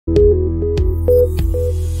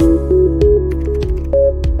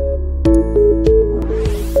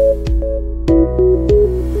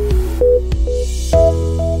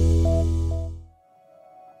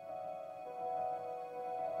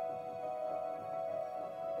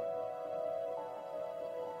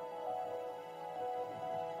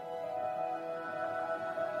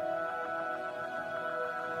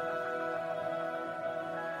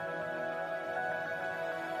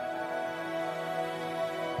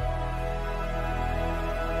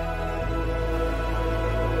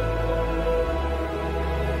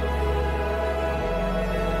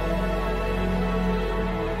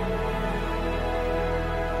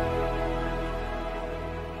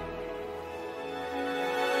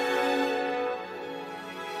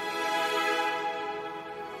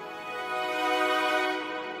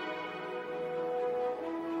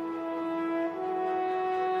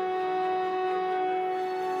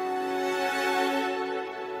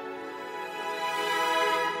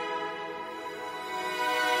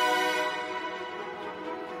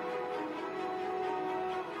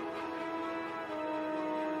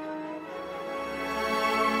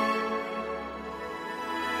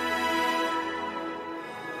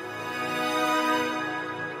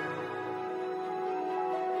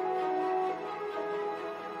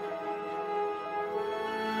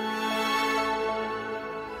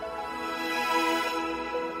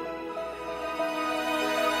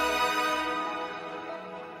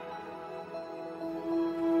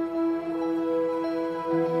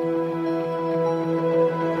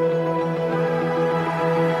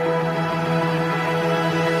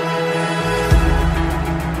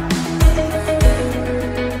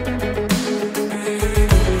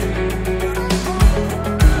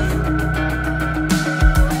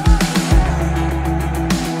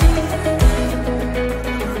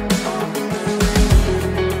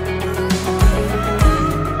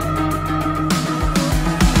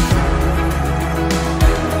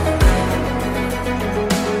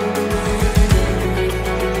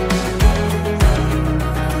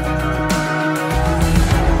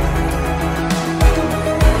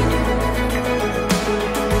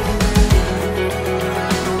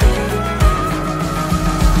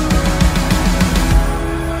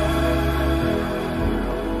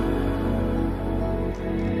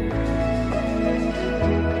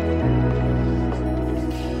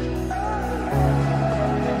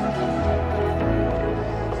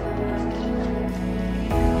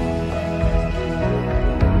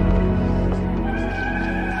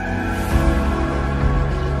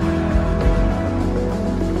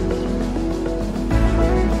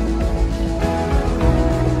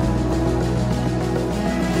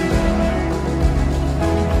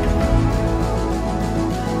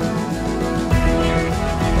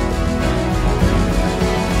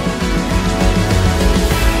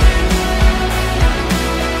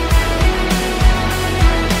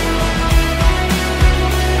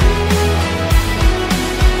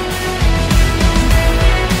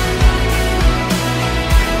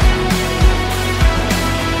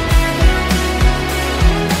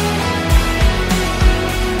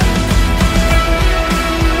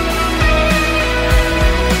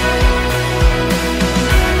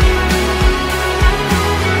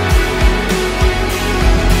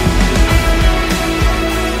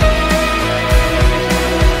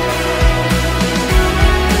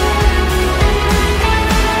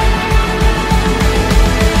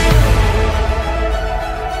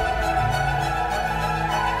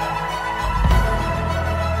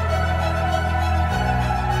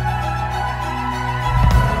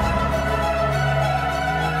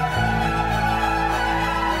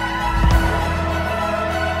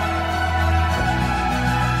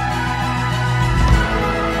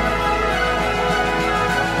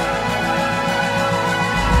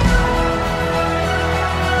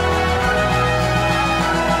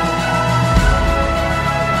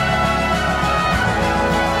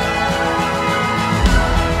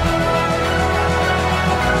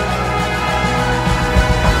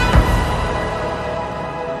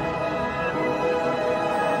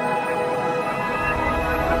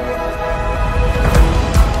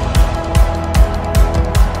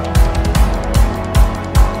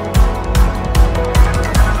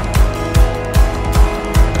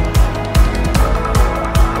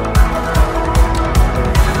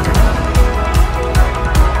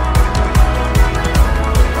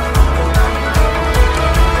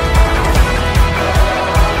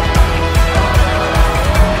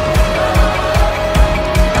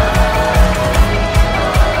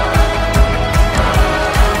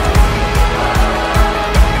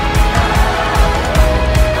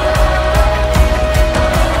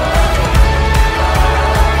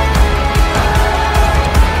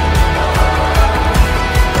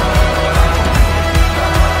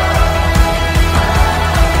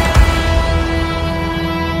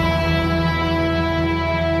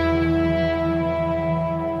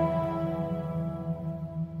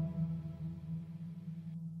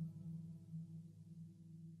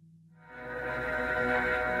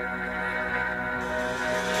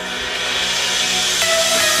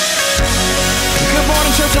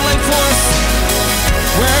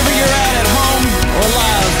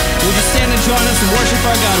join us and worship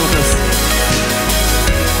our God with us.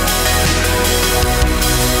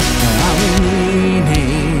 I'm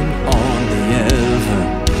leaning on the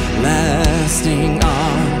everlasting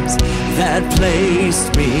arms that placed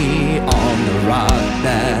me on the rock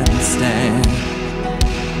that stands.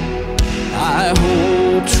 I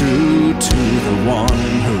hold true to the one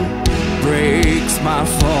who breaks my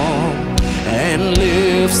fall and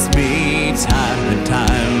lifts me time and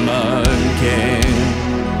time again.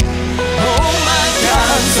 Oh my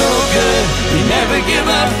God, so good, you never give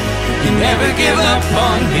up, you never give up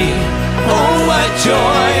on me. Oh, what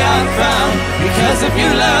joy I found because of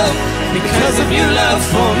your love, because of your love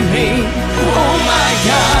for me. Oh my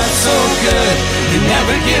God, so good, you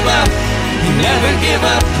never give up, you never give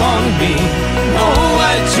up on me. Oh,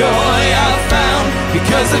 what joy I found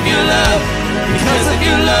because of your love, because of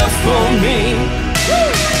your love for me.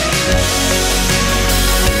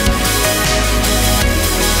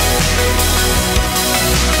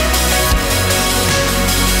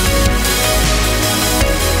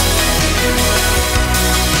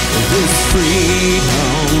 This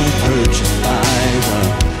freedom purchased by the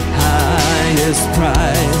highest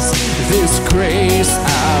price, this grace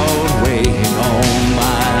outweighing all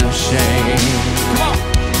my shame. Come on.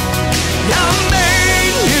 I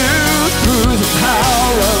made new through the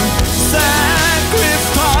power of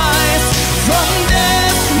sacrifice, from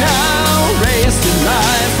death now raised to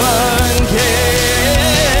life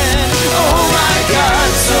again. Oh my God,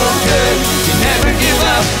 so good, you never give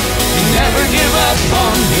up, you never give up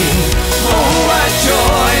on me. Oh, what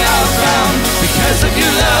joy I found because of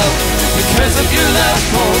your love, because of your love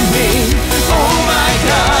for me. Oh my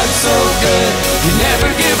God, so good, you never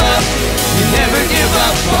give up, you never give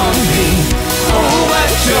up on me. Oh, what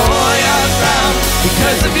joy I found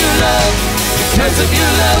because of your love, because of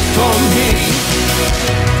your love for me.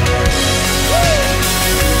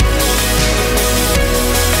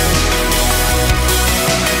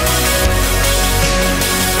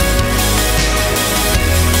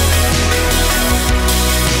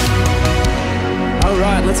 All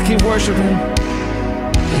right, let's keep worshiping.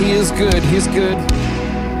 He is good, he's good.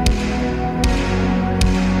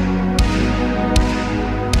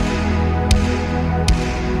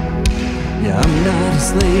 Yeah, I'm not a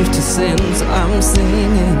slave to sin, so I'm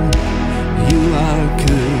singing. You are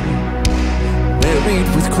good. Buried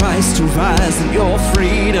with Christ to rise in your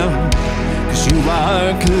freedom, 'cause you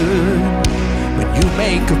are good. When you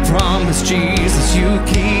make a promise, Jesus, you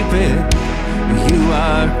keep it. You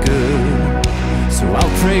are good. So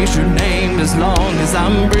I'll praise your name as long as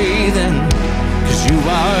I'm breathing, 'cause you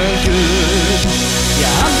are good.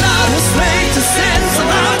 Yeah, I'm not a slave to sin, so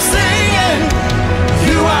I'm singing.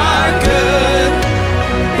 You are good.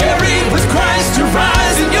 Buried with Christ to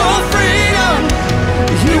rise in your freedom.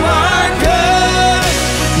 You are good.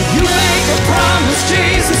 You make a promise,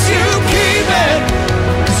 Jesus, you keep it,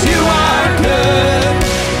 'cause you are good.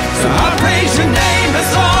 So I'll praise your name as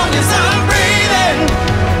long as I'm breathing,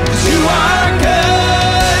 'cause you are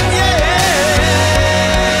good, yeah.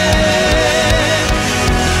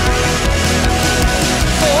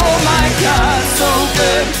 Oh my God, so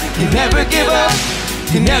good, you never give up,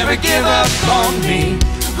 you never give up on me.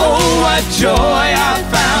 Oh, what joy I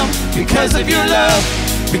found because of your love,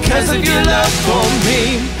 because of your love for me.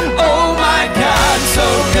 Oh my God, so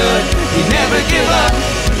good, you never give up,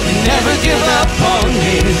 you never give up on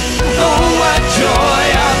me. Oh, what joy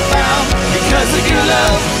I found because of your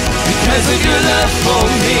love, because of your love for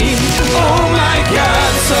me. Oh my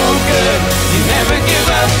God, so good, you never give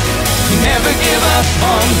up, you never give up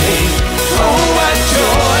on me. Oh, what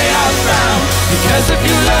joy I found because of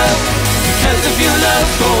your love, because of your love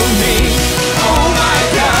for me. Oh my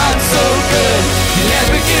God, so good, you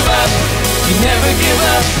never give up, you never give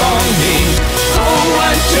up on me. Oh,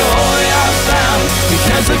 what joy I found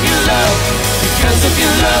because of your love, because of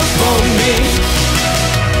your love for me.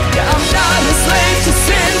 Yeah, I'm not a slave to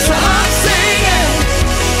sin, so I'm singing.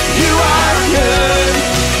 You are good.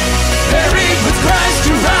 Buried with Christ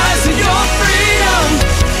to rise in your freedom.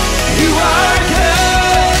 You are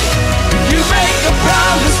good. You make a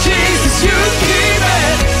promise, Jesus, you keep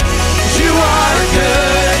it. You are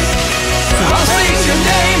good. So I'll praise your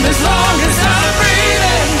name as long as I'm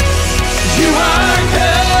breathing. You are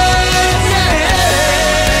good, yeah.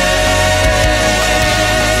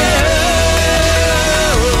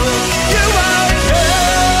 You are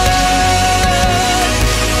good.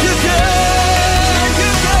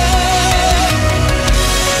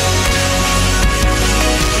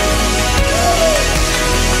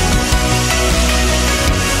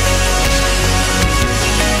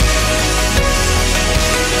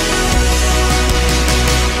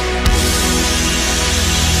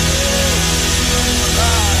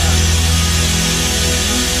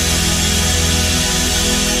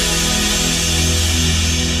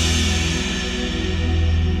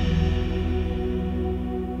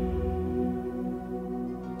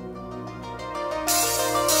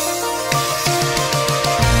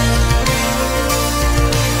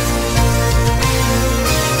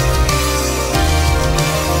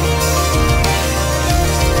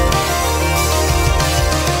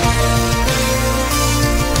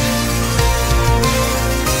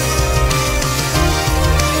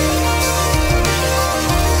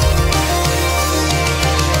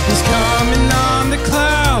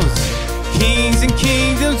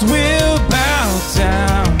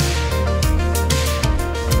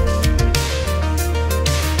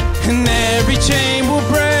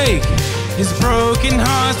 His broken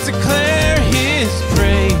hearts declare His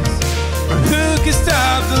praise. For who can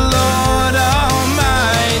stop the Lord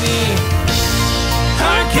Almighty?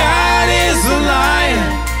 Our God is the Lion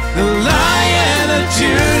of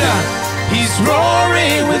Judah. He's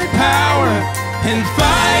roaring with power and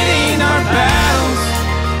fighting our battles.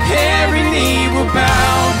 Every knee will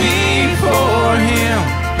bow before Him.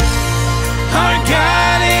 Our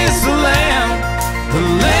God is the Lamb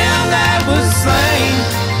that was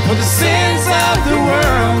slain for the sins of the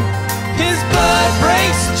world. His blood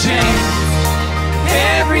breaks the chains.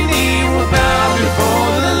 Every knee will bow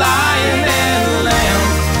before the Lion and the Lamb.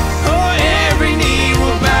 Oh, every knee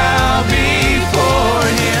will bow before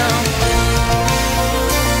Him.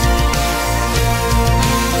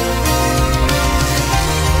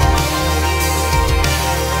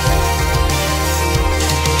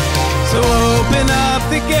 So open up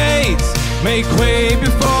the gates, make way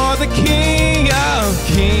before the King of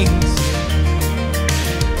Kings.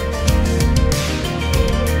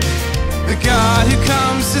 The God who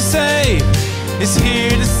comes to save is here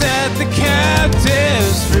to set the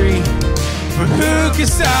captives free. For who can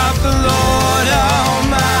stop the Lord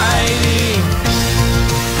Almighty?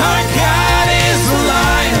 Our God is the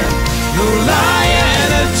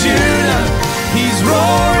Lion of Judah. He's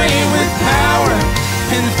roaring with power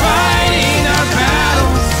and fighting our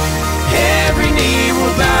battles. Every knee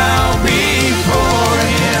will bow before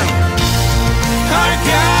Him. Our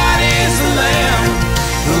God is the Lamb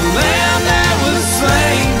that was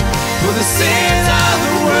slain for the sins of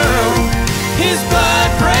the world. His blood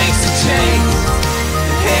breaks the chains.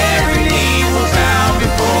 Every knee will bow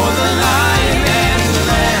before the Lion and the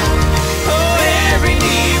Lamb. Oh, every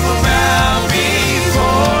knee will bow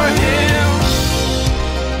before Him.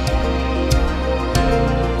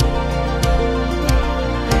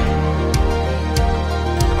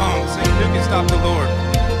 Who can stop the Lord?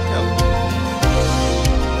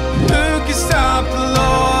 Who can stop the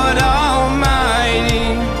Lord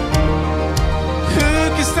Almighty?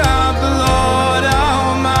 Who can stop the Lord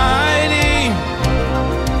Almighty?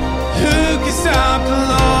 Who can stop the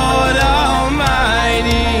Lord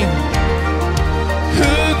Almighty?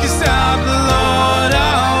 Who can stop the Lord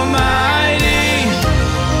Almighty?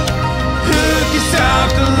 Who can stop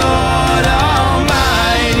the Lord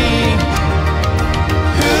Almighty?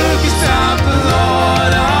 Who can stop the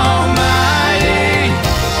Lord Almighty?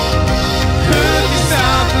 Who can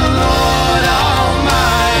stop the Lord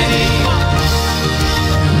Almighty?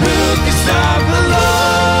 Who can stop the Lord?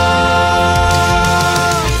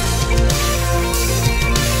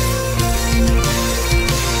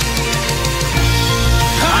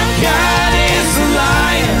 Our God is the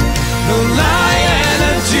Lion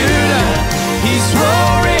of Judah. He's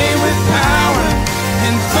roaring with power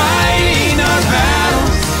and fighting our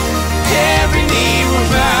battles. Every knee will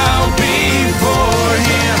bow before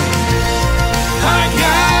Him. Our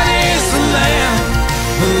God is the Lamb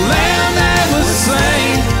that was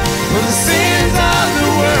slain for the sins of the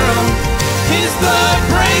world. His blood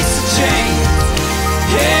breaks the chains.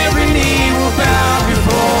 Every knee will bow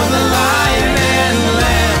before the Lion and the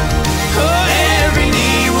Lamb. Oh, every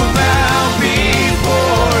knee will bow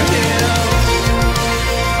before Him.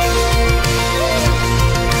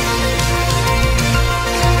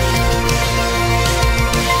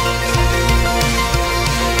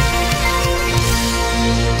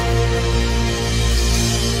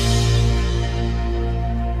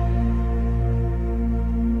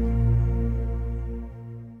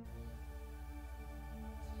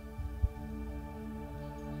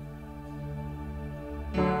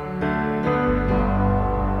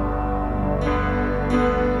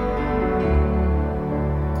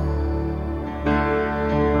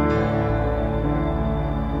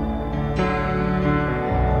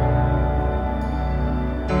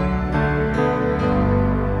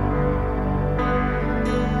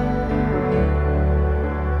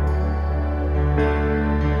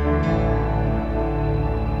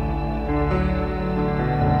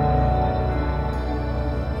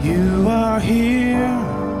 You are here,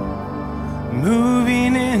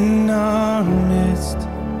 moving in our midst.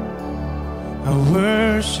 I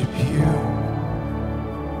worship You.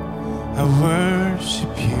 I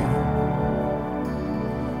worship You.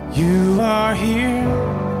 You are here,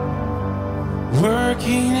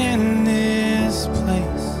 working in this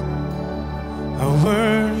place. I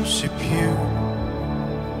worship You.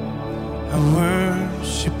 I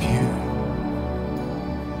worship You.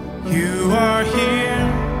 You are here,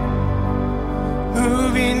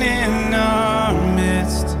 moving in our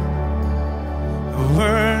midst. I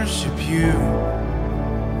worship You.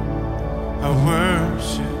 I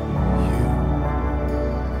worship You.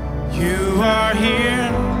 You are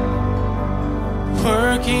here,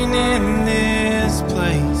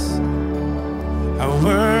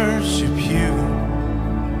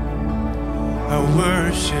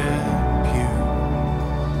 worship you.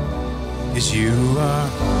 'Cause you are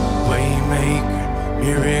waymaker,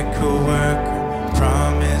 miracle worker,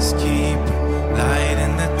 promise keeper, light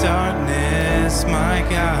in the darkness, my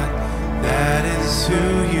God, that is who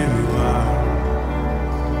you are.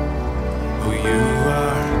 Oh, you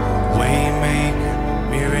are waymaker,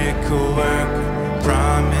 miracle worker,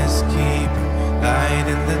 promise keeper, light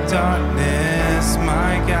in the darkness,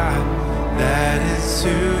 my God, that is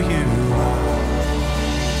who you are.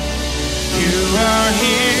 You are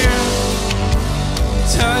here,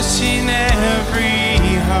 touching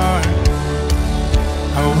every heart.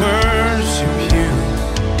 I worship you,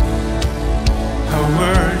 I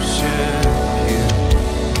worship you.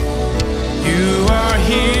 You are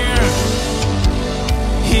here,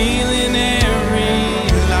 healing every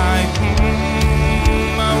life.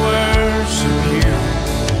 I worship you,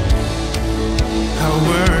 I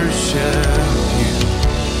worship you.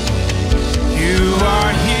 You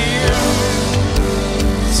are here,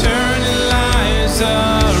 turning lives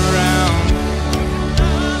around.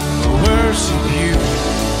 I worship you,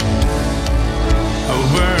 I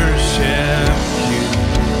worship you.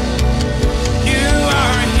 You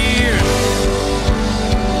are here,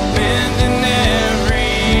 mending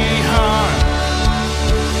every heart.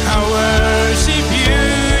 I worship you,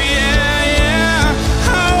 yeah, yeah.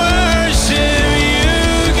 I worship you,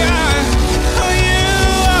 God. Oh, you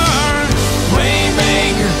are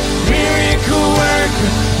waymaker, miracle worker,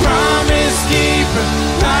 promise keeper,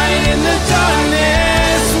 light in the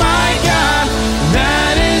darkness, my God,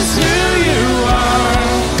 that is who you are.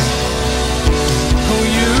 Oh,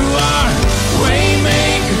 you are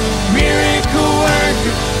waymaker, miracle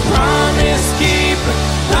worker, promise keeper,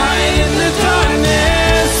 light in the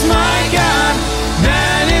darkness, my God,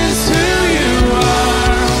 that is who you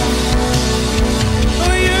are.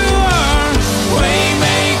 Oh, you are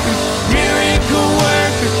waymaker, miracle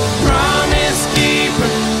worker, promise keeper,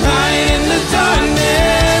 light in the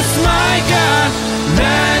darkness, my God,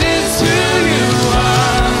 that is who you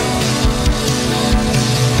are.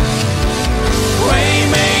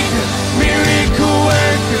 Waymaker, miracle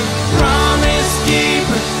worker, promise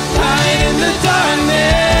keeper, light in the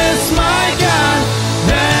darkness, my God,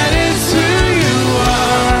 that is who you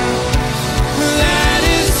are. That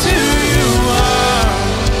is who you are.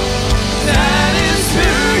 That is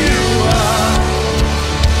who you are.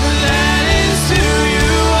 That is who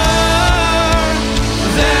you are.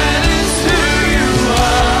 That is who you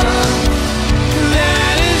are.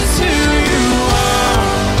 That is who you are.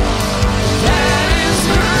 That is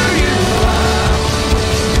who you are.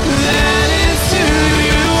 That is who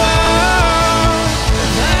you are.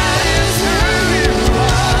 That is who you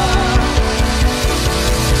are.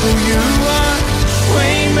 Oh, you are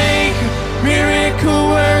waymaker, miracle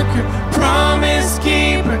worker, promise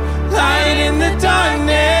keeper, light in the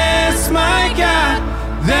darkness, my God,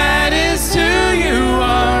 that is who you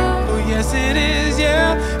are. Oh, yes, it is,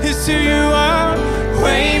 yeah, it's who you are.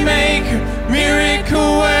 Waymaker,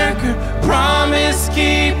 miracle worker, promise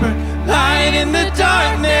keeper, light in the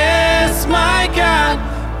darkness, my God,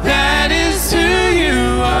 that is who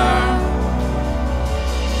you are.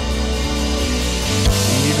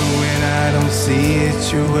 Even when I don't see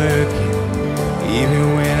it, you're working.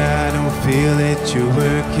 Even when I don't feel it, you're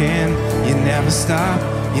working. You never stop,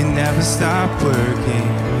 you never stop working.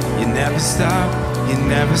 You never stop, you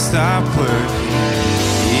never stop working.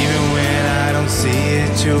 Even when I don't see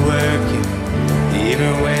it, you're working.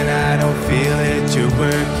 Even when I don't feel it, you're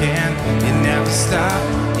working. You never stop,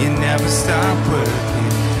 you never stop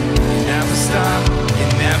working. You never stop, you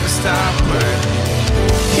never stop working.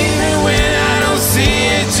 Even when I don't see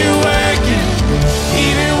it, you're working.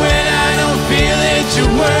 Even when I don't feel it,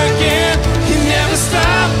 you're working. You never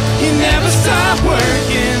stop, you never stop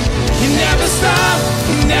working. You never stop,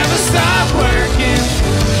 you never stop working.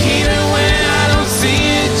 Even when I don't see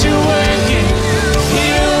it, you're working.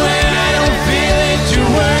 Even when I don't feel it,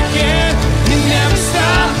 you're working. You never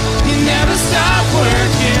stop, you never stop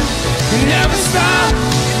working. You never stop,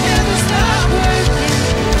 you never stop working.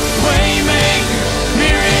 Waymaker,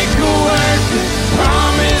 miracle worker,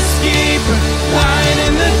 promise keeper, light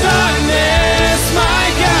in the darkness, my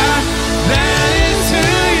God, that is who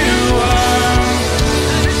you are.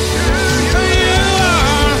 You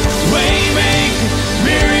are waymaker.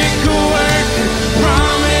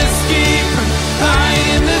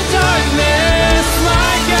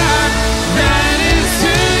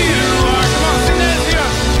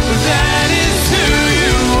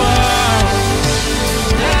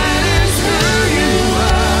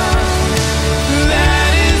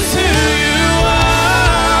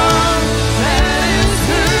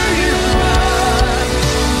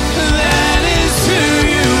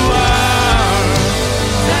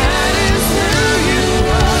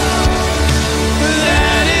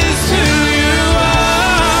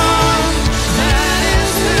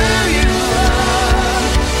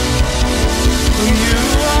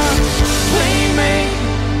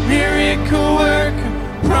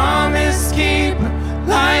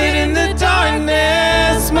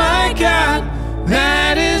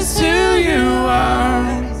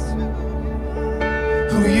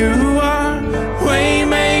 you are.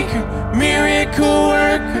 Waymaker, miracle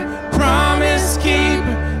worker, promise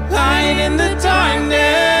keeper, light in the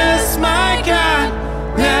darkness. My God,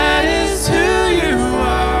 that is who you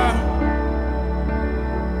are.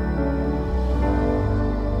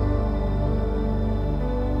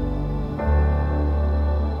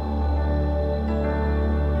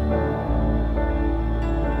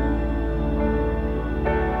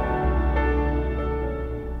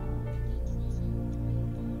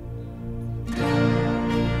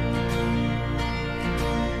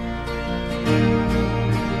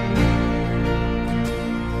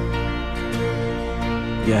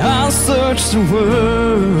 Yeah, I searched the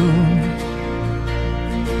world,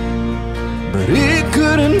 but it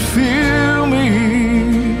couldn't fill me.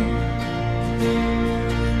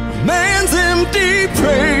 A man's empty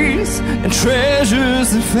praise and treasures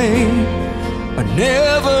of fame are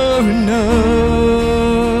never enough.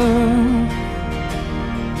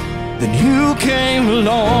 Then you came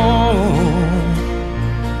along,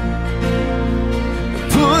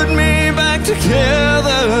 put me back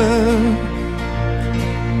together.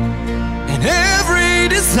 Every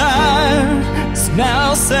desire is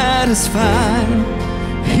now satisfied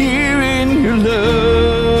here in your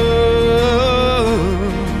love.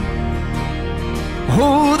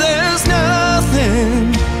 Oh, there's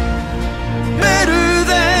nothing better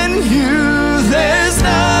than you. There's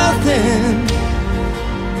nothing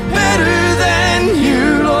better than you,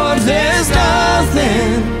 Lord. There's nothing,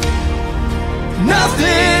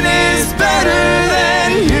 nothing is better than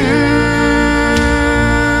you.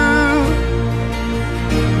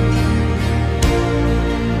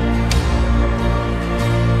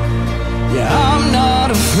 I'm not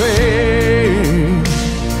afraid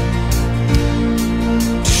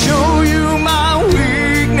to show you my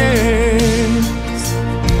weakness,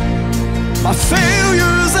 my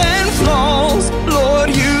failures and flaws. Lord,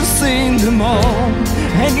 you've seen them all,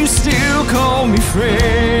 and you still call me friend.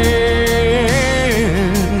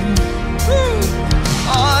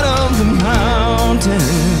 Out of the mountain,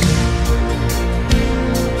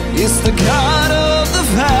 it's the God of the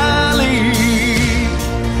valley.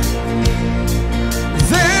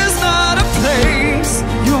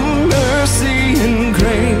 Your mercy and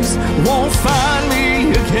grace won't find me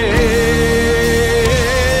again.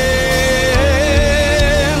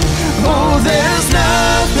 Oh, there's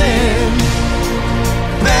nothing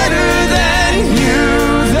better than you.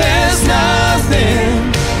 There's nothing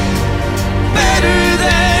better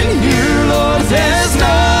than you, Lord. There's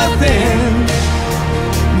nothing,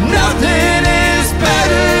 nothing is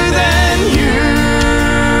better than you.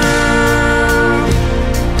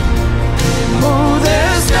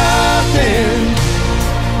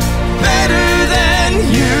 Better than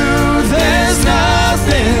you, there's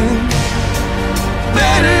nothing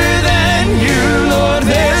better than you, Lord.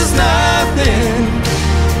 There's nothing,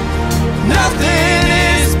 nothing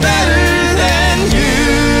is better than you.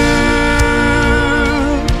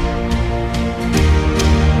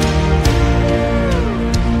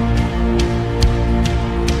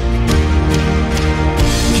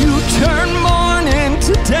 You turn mourning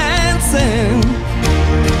to dancing.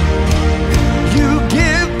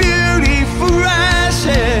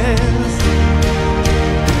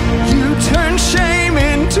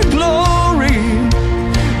 To glory,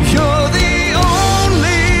 you're the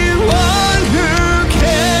only one who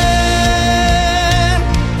can.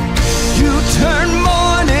 You turn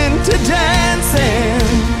mourning to dancing.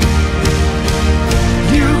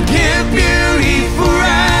 You give beauty for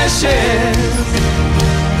ashes.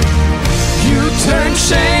 You turn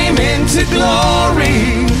shame into glory.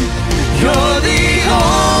 You're the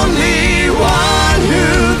only one who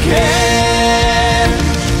can.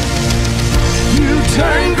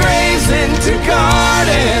 Turn graves into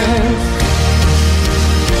gardens.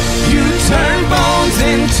 You turn bones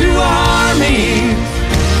into armies.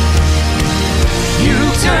 You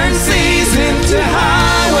turn seas into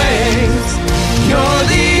highways. You're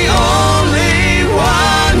the only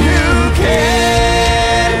one who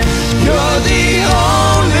can. You're the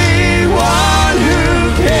only one who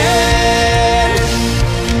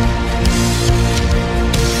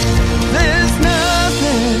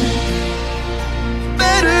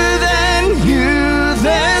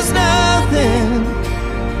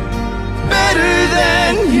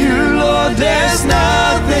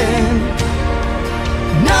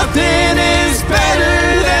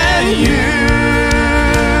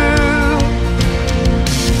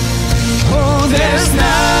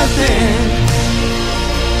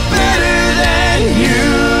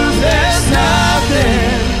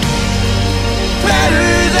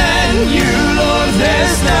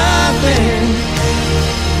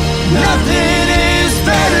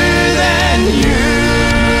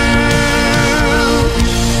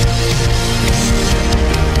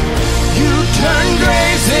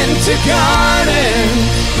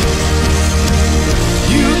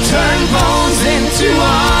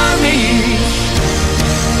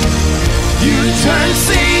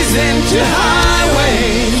into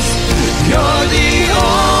highways. You're the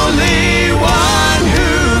only one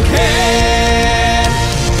who can.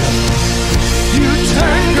 You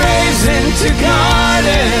turn graves into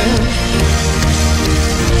gardens.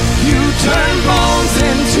 You turn bones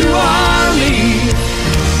into armies.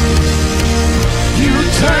 You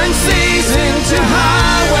turn seas into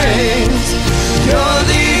highways. You're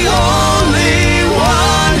the only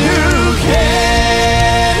one who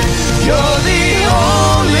can. You're the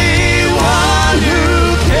only one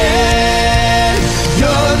who can.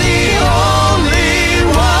 You're the only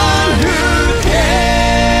one who can.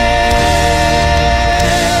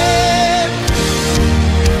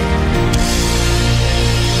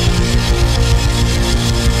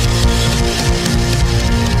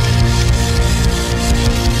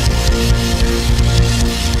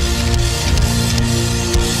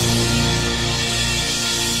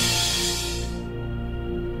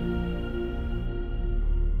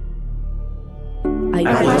 I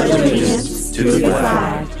pledge allegiance to the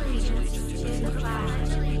flag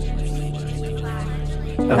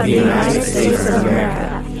of the United States of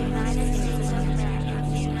America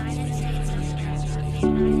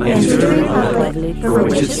and to the republic for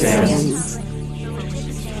which it stands,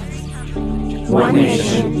 one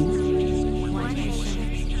nation,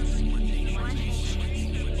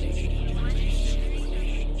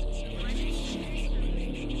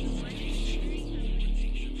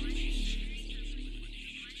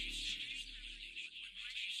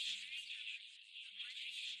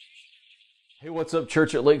 Hey, what's up,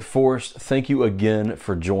 Church at Lake Forest? Thank you again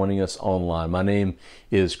for joining us online. My name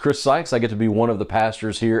is Chris Sykes. I get to be one of the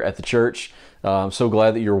pastors here at the church. I'm so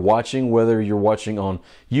glad that you're watching, whether you're watching on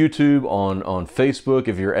YouTube, on Facebook,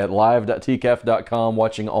 if you're at live.tcaf.com,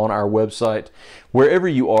 watching on our website, wherever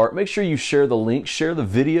you are, make sure you share the link, share the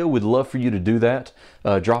video. We'd love for you to do that.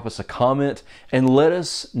 Drop us a comment and let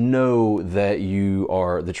us know that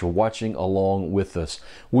you're watching along with us.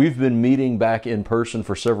 We've been meeting back in person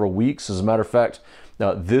for several weeks. As a matter of fact,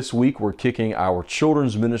 this week we're kicking our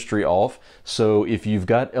children's ministry off. So if you've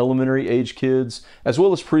got elementary age kids as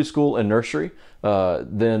well as preschool and nursery,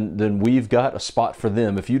 then we've got a spot for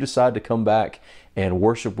them. If you decide to come back and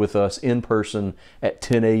worship with us in person at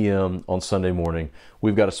 10 a.m. on Sunday morning,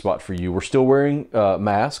 we've got a spot for you. We're still wearing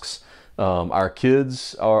masks. Our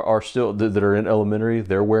kids are still, that are in elementary,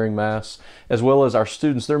 they're wearing masks, as well as our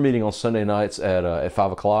students. They're meeting on Sunday nights at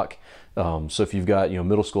 5 o'clock. So if you've got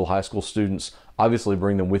middle school, high school students, obviously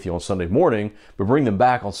bring them with you on Sunday morning, but bring them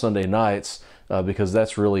back on Sunday nights because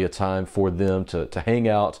that's really a time for them to hang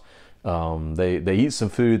out. They eat some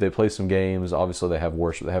food, they play some games, obviously they have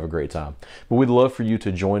worship, they have a great time. But we'd love for you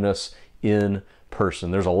to join us in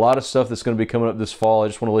person. There's a lot of stuff that's going to be coming up this fall. I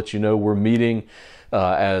just want to let you know we're meeting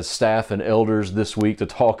as staff and elders this week to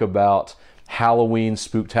talk about Halloween,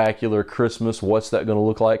 Spooktacular, Christmas, what's that going to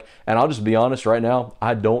look like? And I'll just be honest right now,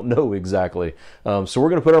 I don't know exactly. So we're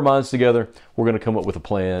going to put our minds together, we're going to come up with a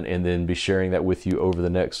plan, and then be sharing that with you over the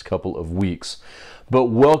next couple of weeks. But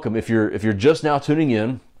welcome, if you're just now tuning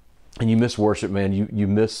in and you miss worship, man, you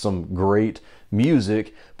missed some great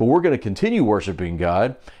music, but we're going to continue worshiping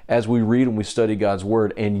God as we read and we study God's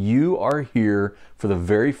Word, and you are here for the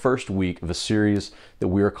very first week of a series that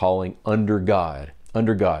we are calling Under God.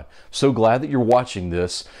 Under God. So glad that you're watching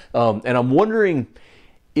this. And I'm wondering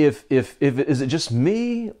if is it just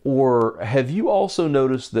me, or have you also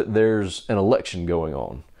noticed that there's an election going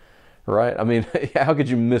on, right? I mean, how could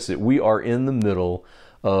you miss it? We are in the middle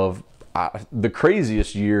of the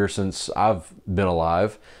craziest year since I've been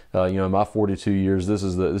alive. In my 42 years, this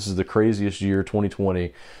is the craziest year,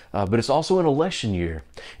 2020. But it's also an election year,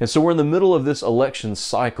 and so we're in the middle of this election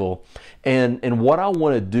cycle. And what I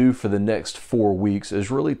want to do for the next 4 weeks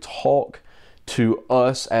is really talk to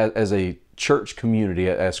us as a church community,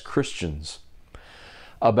 as Christians,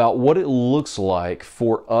 about what it looks like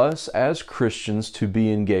for us as Christians to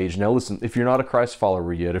be engaged. Now listen, if you're not a Christ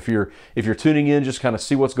follower yet, if you're tuning in, just kind of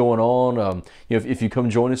see what's going on, if you come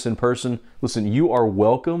join us in person, listen, you are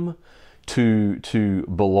welcome to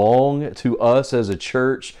belong to us as a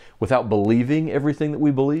church without believing everything that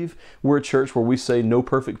we believe. We're a church where we say no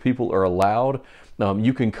perfect people are allowed.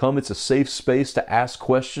 You can come, it's a safe space to ask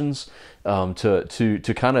questions,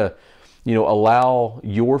 to kind of allow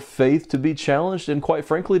your faith to be challenged, and quite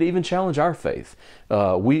frankly, to even challenge our faith.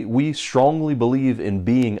 We strongly believe in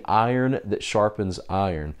being iron that sharpens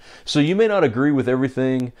iron. So you may not agree with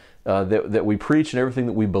everything that we preach and everything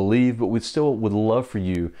that we believe, but we still would love for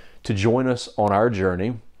you to join us on our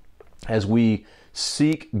journey as we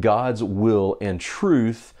seek God's will and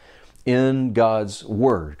truth in God's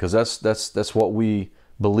Word, because that's what we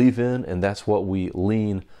believe in, and that's what we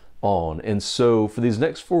lean on. And so for these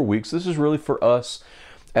next 4 weeks, this is really for us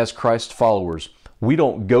as Christ followers. We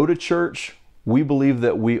don't go to church. We believe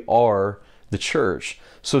that we are the church.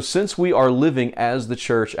 So since we are living as the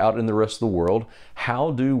church out in the rest of the world,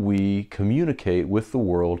 how do we communicate with the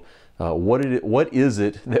world? What is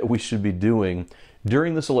it that we should be doing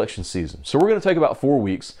during this election season? So we're going to take about 4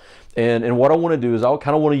 weeks. And what I want to do is I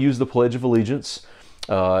kind of want to use the Pledge of Allegiance.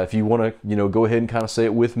 If you want to, go ahead and kind of say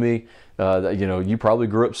it with me. You probably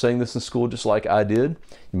grew up saying this in school just like I did.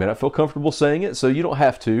 You may not feel comfortable saying it, so you don't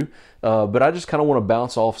have to. But I just kind of want to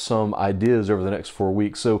bounce off some ideas over the next 4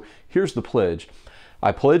 weeks. So here's the pledge.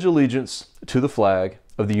 I pledge allegiance to the flag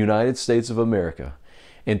of the United States of America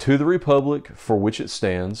and to the republic for which it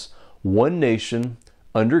stands, one nation,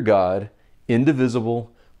 under God,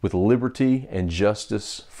 indivisible, with liberty and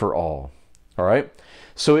justice for all. All right?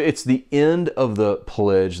 So it's the end of the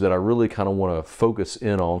pledge that I really kind of want to focus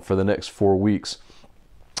in on for the next 4 weeks.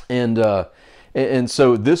 And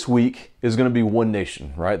so this week is going to be One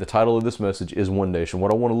Nation, right? The title of this message is One Nation.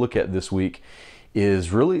 What I want to look at this week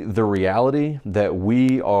is really the reality that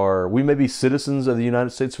we may be citizens of the United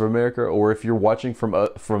States of America, or if you're watching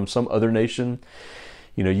from some other nation,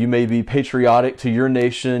 you may be patriotic to your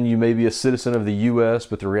nation, you may be a citizen of the U.S.,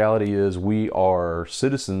 but the reality is we are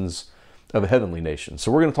citizens of a heavenly nation.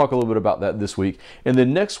 So we're going to talk a little bit about that this week. And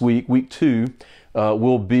then next week, week 2,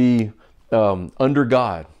 will be under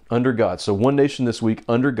God. Under God. So One Nation this week,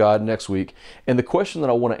 under God next week. And the question that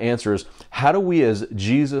I want to answer is, how do we as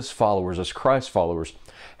Jesus followers, as Christ followers,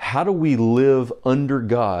 how do we live under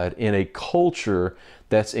God in a culture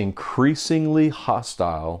that's increasingly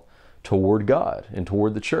hostile toward God and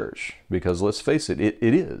toward the church? Because let's face it, it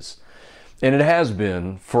is. And it has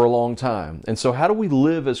been for a long time. And so how do we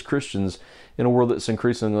live as Christians in a world that's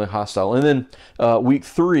increasingly hostile? And then week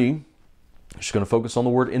 3, I'm just going to focus on the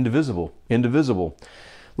word indivisible. Indivisible.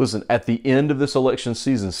 Listen, at the end of this election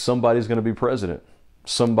season, somebody's going to be president.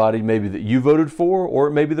 Somebody maybe that you voted for, or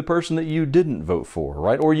it may be the person that you didn't vote for,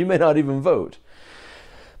 right? Or you may not even vote.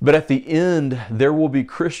 But at the end, there will be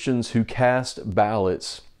Christians who cast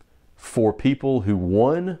ballots for people who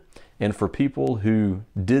won and for people who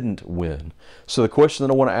didn't win. So the question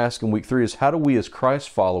that I want to ask in week 3 is, how do we as Christ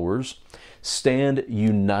followers stand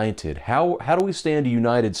united? How do we stand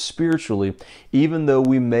united spiritually, even though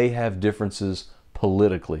we may have differences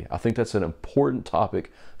politically? I think that's an important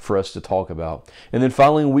topic for us to talk about. And then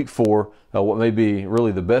finally in week 4, what may be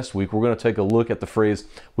really the best week, we're going to take a look at the phrase,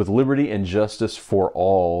 with liberty and justice for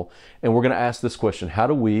all. And we're going to ask this question: how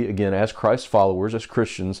do we, again, as Christ followers, as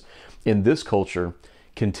Christians in this culture,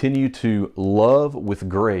 continue to love with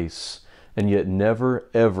grace and yet never,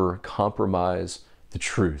 ever compromise the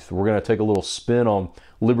truth? We're going to take a little spin on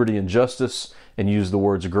liberty and justice and use the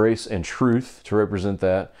words grace and truth to represent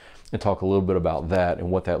that, and talk a little bit about that and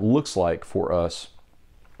what that looks like for us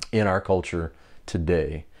in our culture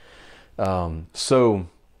today. So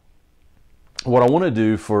what I want to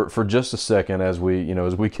do for just a second as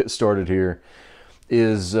we get started here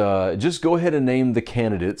is just go ahead and name the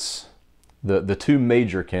candidates, the 2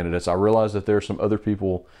 major candidates. I realize that there are some other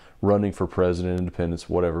people running for president, independents,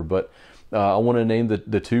 whatever, but I want to name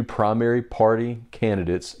the 2 primary party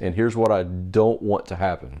candidates, and here's what I don't want to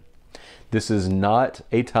happen. This is not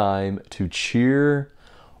a time to cheer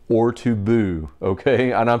or to boo,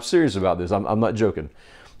 okay? And I'm serious about this. I'm not joking.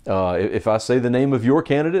 If I say the name of your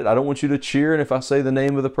candidate, I don't want you to cheer, and if I say the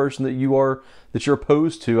name of the person that you're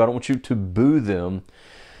opposed to, I don't want you to boo them.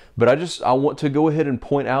 But I want to go ahead and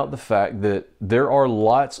point out the fact that there are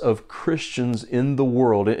lots of Christians in the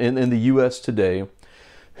world, in the U.S. today,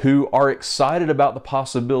 who are excited about the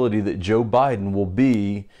possibility that Joe Biden will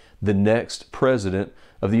be the next president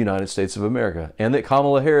of the United States of America, and that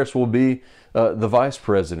Kamala Harris will be the vice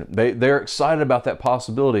president. They're excited about that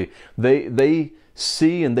possibility. They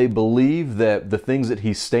see and they believe that the things that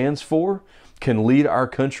he stands for can lead our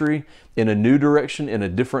country in a new direction, in a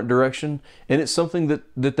different direction, and it's something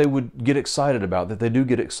that they would get excited about, that they do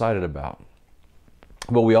get excited about.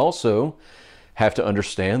 But we also have to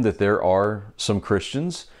understand that there are some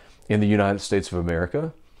Christians in the United States of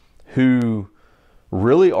America who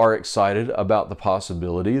really are excited about the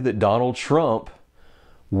possibility that Donald Trump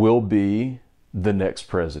will be the next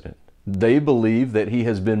president. They believe that he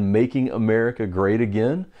has been making America great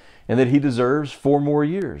again and that he deserves 4 more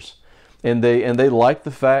years. And they like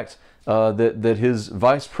the fact that his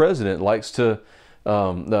vice president likes to,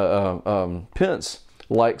 Pence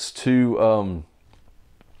likes to,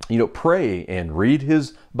 pray and read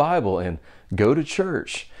his Bible and go to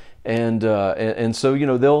church. And so,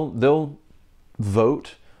 they'll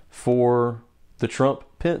vote for the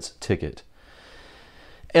Trump-Pence ticket.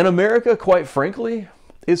 And America, quite frankly,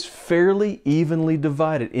 is fairly evenly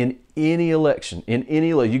divided in any election.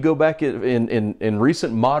 You go back in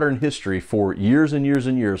recent modern history for years and years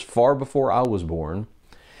and years, far before I was born,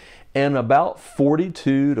 and about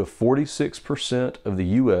 42 to 46% of the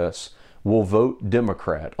U.S. will vote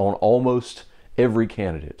Democrat on almost every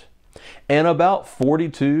candidate. And about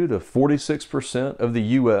 42 to 46% of the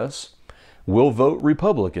U.S. will vote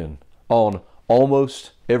Republican on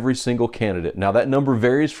almost every single candidate. Now that number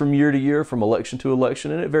varies from year to year, from election to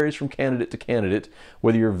election, and it varies from candidate to candidate,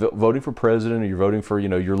 whether you're voting for president or you're voting for,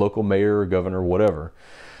 your local mayor or governor or whatever.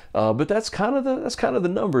 But that's kind of the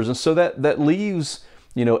numbers. And so that leaves,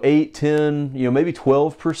 8, 10, maybe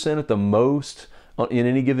 12% at the most in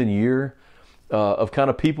any given year of kind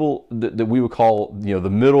of people that we would call, the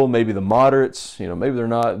middle, maybe the moderates, maybe they're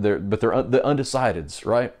not, but they're the undecideds,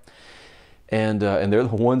 right? And they're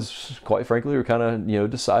the ones, quite frankly, who are kind of,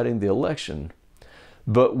 deciding the election.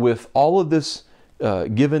 But with all of this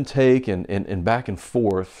give and take and back and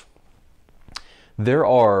forth, there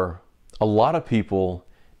are a lot of people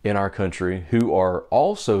in our country who are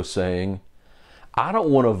also saying, I don't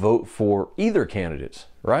want to vote for either candidate,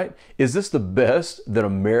 right? Is this the best that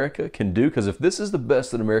America can do? Because if this is the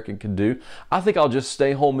best that America can do, I think I'll just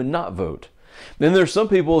stay home and not vote. Then there's some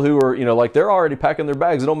people who are, they're already packing their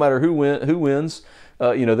bags. It don't matter who wins.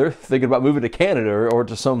 They're thinking about moving to Canada or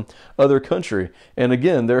to some other country. And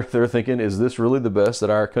again, they're thinking, is this really the best that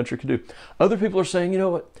our country can do? Other people are saying, you know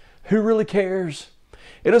what? Who really cares?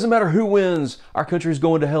 It doesn't matter who wins. Our country's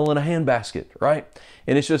going to hell in a handbasket, right?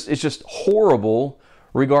 And it's just horrible,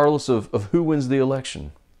 regardless of who wins the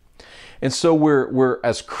election. And so we're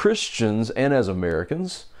as Christians and as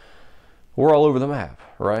Americans, we're all over the map,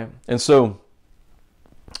 right? And so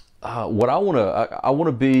what I want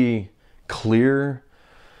to be clear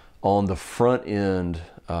on the front end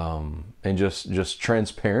and just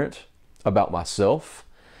transparent about myself,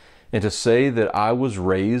 and to say that I was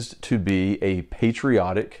raised to be a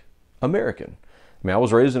patriotic American. I mean, I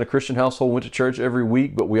was raised in a Christian household, went to church every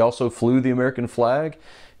week, but we also flew the American flag.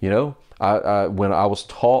 When I was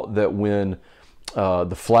taught that when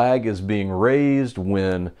the flag is being raised,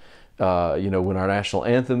 when our national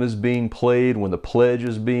anthem is being played, when the pledge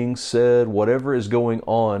is being said, whatever is going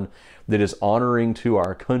on that is honoring to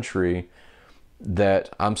our country,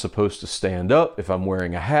 that I'm supposed to stand up. If I'm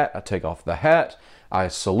wearing a hat, I take off the hat, I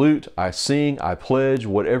salute, I sing, I pledge,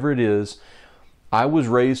 whatever it is. I was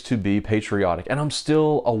raised to be patriotic, and I'm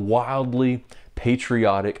still a wildly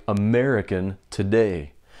patriotic American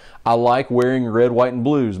today. I like wearing red, white, and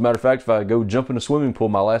blues. Matter of fact, if I go jump in a swimming pool,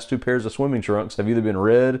 my last 2 pairs of swimming trunks have either been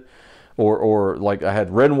red or like I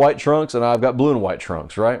had red and white trunks, and I've got blue and white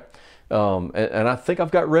trunks, right? And I think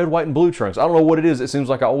I've got red, white, and blue trunks. I don't know what it is. It seems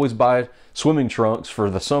like I always buy swimming trunks for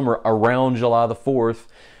the summer around July the 4th,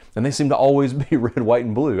 and they seem to always be red, white,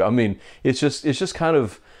 and blue. I mean, it's just kind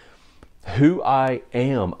of who I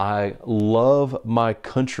am. I love my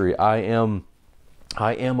country. I am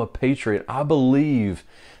a patriot. I believe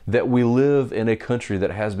that we live in a country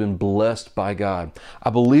that has been blessed by God. I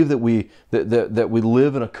believe that we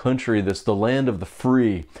live in a country that's the land of the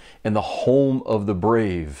free and the home of the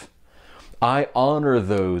brave. I honor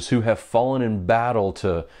those who have fallen in battle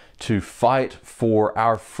to fight for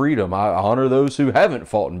our freedom. I honor those who haven't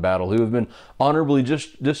fought in battle, who have been honorably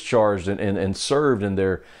discharged and served, and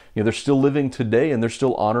they're still living today, and they're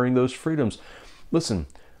still honoring those freedoms. Listen,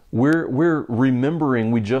 we're remembering,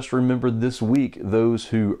 we just remembered this week, those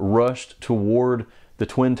who rushed toward the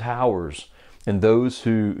Twin Towers and those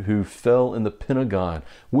who fell in the Pentagon.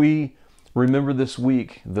 We remember this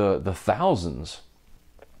week the thousands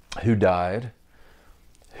who died,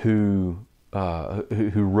 who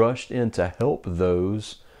rushed in to help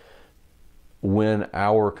those when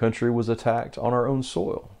our country was attacked on our own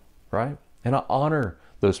soil, right? And I honor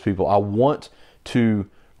those people. I want to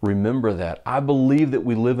remember that. I believe that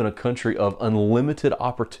we live in a country of unlimited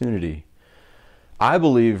opportunity. I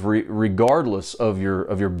believe regardless of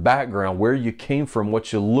your background, where you came from,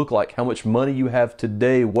 what you look like, how much money you have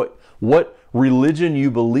today, what religion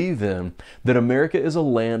you believe in, that America is a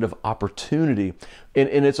land of opportunity.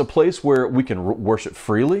 And it's a place where we can worship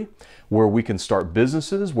freely, where we can start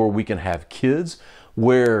businesses, where we can have kids,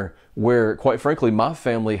 where quite frankly, my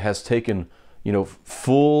family has taken,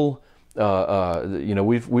 full,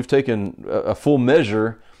 we've taken a full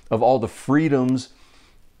measure of all the freedoms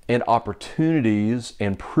and opportunities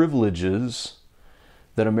and privileges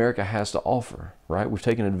that America has to offer, right? We've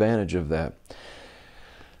taken advantage of that.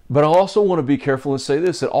 But I also want to be careful and say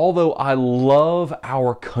this, that although I love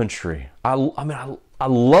our country, I I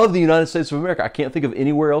love the United States of America. I can't think of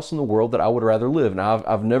anywhere else in the world that I would rather live. Now,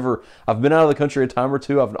 I've been out of the country a time or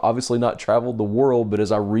two. I've obviously not traveled the world, but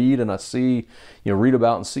as I read and I see, read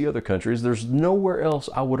about and see other countries, there's nowhere else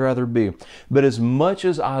I would rather be. But as much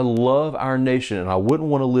as I love our nation and I wouldn't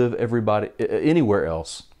want to live anywhere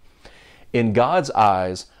else, in God's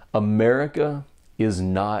eyes, America is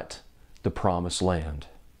not the promised land.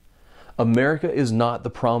 America is not the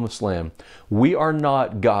promised land. We are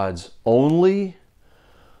not God's only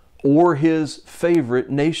or his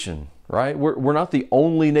favorite nation, right? We're not the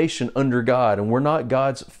only nation under God, and we're not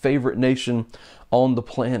God's favorite nation on the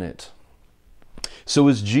planet. So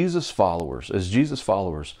as Jesus followers,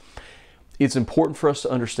 it's important for us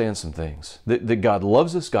to understand some things. That God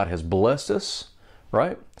loves us, God has blessed us,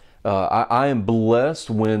 right? I am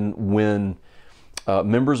blessed when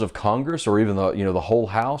members of Congress, or even the whole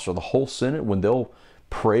House or the whole Senate, when they'll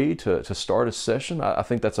pray to start a session. I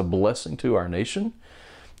think that's a blessing to our nation.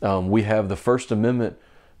 We have the First Amendment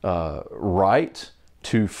right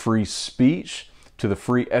to free speech, to the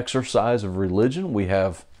free exercise of religion. We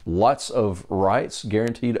have lots of rights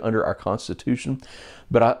guaranteed under our Constitution.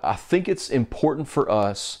 But I think it's important for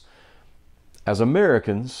us as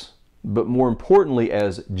Americans, but more importantly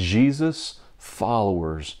as Jesus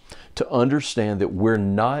followers, to understand that we're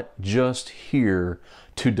not just here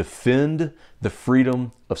to defend the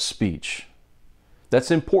freedom of speech. That's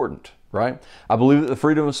important. Right? I believe that the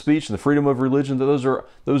freedom of speech and the freedom of religion, those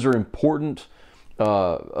are important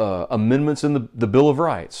amendments in the Bill of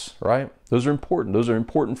Rights, right? Those are important. Those are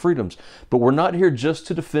important freedoms. But we're not here just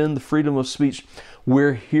to defend the freedom of speech.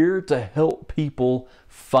 We're here to help people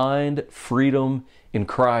find freedom in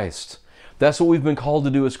Christ. That's what we've been called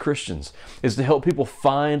to do as Christians, is to help people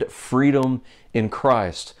find freedom in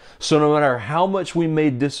Christ. So no matter how much we may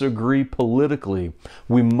disagree politically,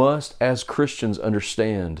 we must, as Christians,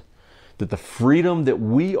 understand that the freedom that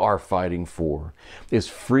we are fighting for is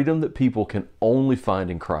freedom that people can only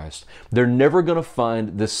find in Christ. They're never going to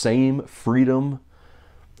find the same freedom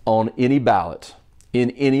on any ballot,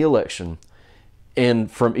 in any election,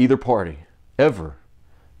 and from either party, ever.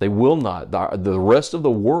 They will not. The rest of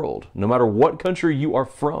the world, no matter what country you are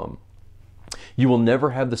from, you will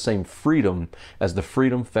never have the same freedom as the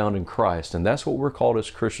freedom found in Christ. And that's what we're called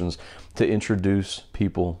as Christians to introduce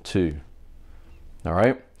people to. All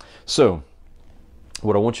right? So,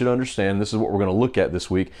 what I want you to understand, this is what we're going to look at this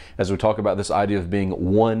week as we talk about this idea of being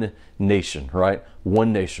one nation, right?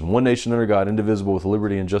 One nation under God, indivisible, with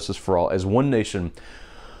liberty and justice for all. As one nation,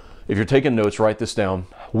 if you're taking notes, write this down.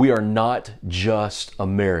 We are not just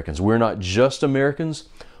Americans. We're not just Americans.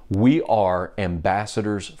 We are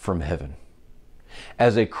ambassadors from heaven.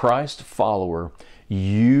 As a Christ follower,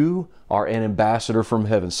 you are an ambassador from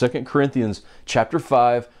heaven. 2 Corinthians chapter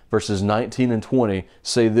 5, verses 19 and 20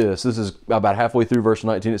 say this. This is about halfway through verse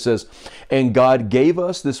 19. It says, "And God gave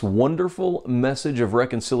us this wonderful message of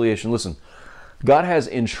reconciliation." Listen, God has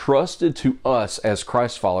entrusted to us as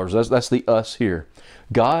Christ followers, that's the us here.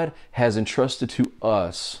 God has entrusted to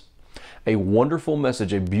us a wonderful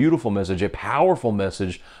message, a beautiful message, a powerful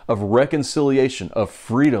message of reconciliation, of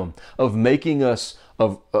freedom, of making us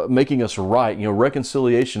right.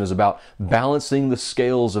 Reconciliation is about balancing the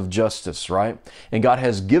scales of justice, right? And God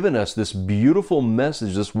has given us this beautiful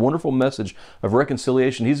message, this wonderful message of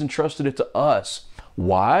reconciliation. He's entrusted it to us.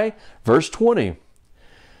 Why? Verse 20.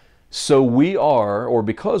 So we are, or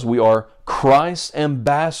because we are Christ's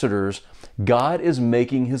ambassadors, God is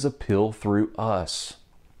making his appeal through us.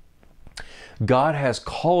 God has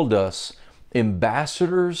called us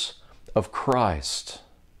ambassadors of Christ.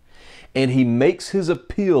 And he makes his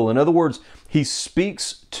appeal. In other words, he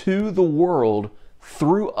speaks to the world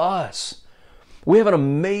through us. We have an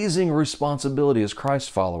amazing responsibility as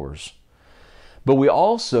Christ followers. But we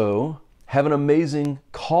also have an amazing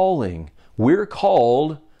calling. We're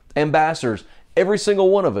called ambassadors. Every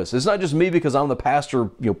single one of us. It's not just me because I'm the pastor,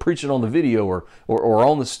 preaching on the video or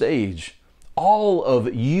on the stage. All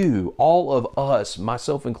of you, all of us,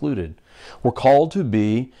 myself included, we're called to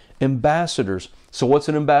be ambassadors. So what's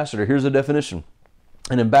an ambassador? Here's a definition.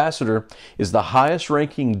 An ambassador is the highest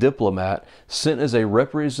ranking diplomat sent as a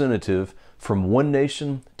representative from one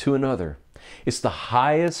nation to another. It's the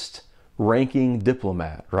highest ranking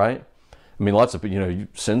diplomat, right? I mean, lots of, you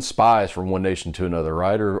send spies from one nation to another,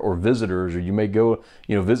 right? Or visitors, or you may go,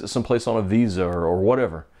 visit someplace on a visa or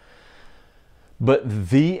whatever. But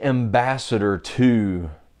the ambassador to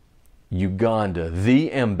Uganda,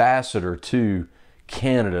 the ambassador to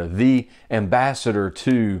Canada, the ambassador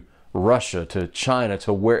to Russia, to China,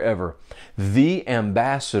 to wherever, the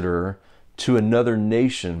ambassador to another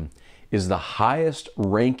nation is the highest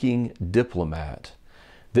ranking diplomat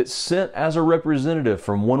that's sent as a representative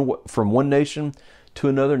from one nation to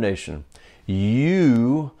another nation.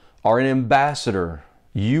 You are an ambassador.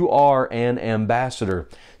 You are an ambassador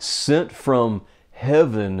sent from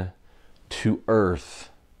heaven to earth.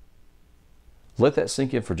 Let that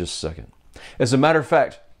sink in for just a second. As a matter of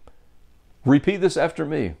fact, repeat this after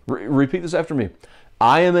me. Repeat this after me.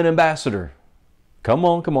 I am an ambassador. Come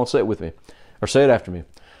on, say it with me. Or say it after me.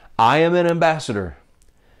 I am an ambassador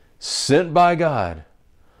sent by God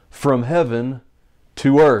from heaven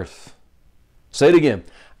to earth. Say it again.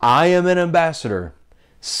 I am an ambassador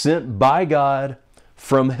sent by God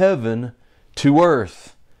from heaven to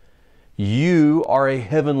earth. You are a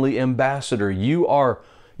heavenly ambassador. You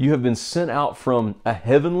have been sent out from a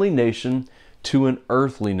heavenly nation to an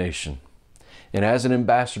earthly nation. And as an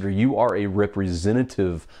ambassador, you are a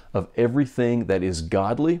representative of everything that is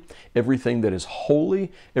godly, everything that is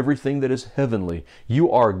holy, everything that is heavenly. You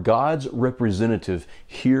are God's representative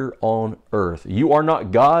here on earth. You are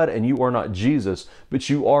not God and you are not Jesus, but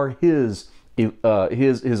you are His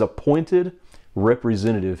appointed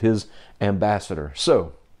representative, His ambassador.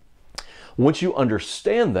 So, once you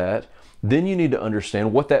understand that, then you need to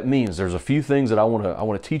understand what that means. There's a few things that I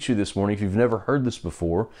want to teach you this morning. If you've never heard this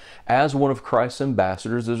before, as one of Christ's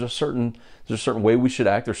ambassadors, there's a certain way we should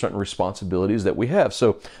act. There's certain responsibilities that we have.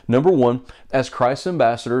 So, number one, as Christ's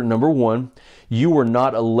ambassador, you were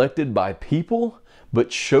not elected by people,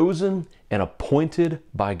 but chosen and appointed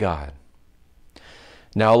by God.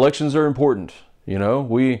 Now, elections are important. You know,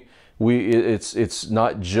 it's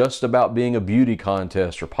not just about being a beauty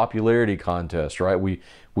contest or popularity contest, right? We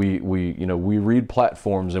read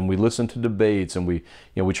platforms and we listen to debates and we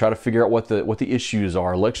try to figure out what the issues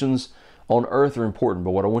are. Elections on earth are important,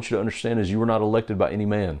 but what I want you to understand is you were not elected by any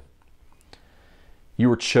man. You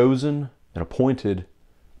were chosen and appointed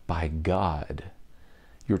by God.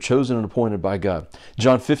 You were chosen and appointed by God.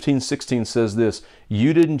 John 15:16 says this,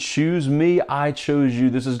 you didn't choose me, I chose you.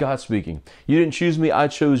 This is God speaking. You didn't choose me, I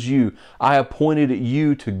chose you. I appointed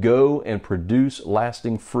you to go and produce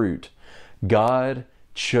lasting fruit. God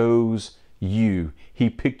chose you. He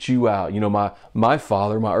picked you out. You know, my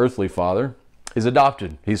father, my earthly father, is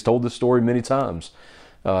adopted. He's told this story many times.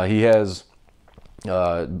 He has,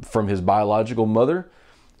 from his biological mother,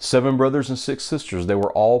 7 brothers and 6 sisters. They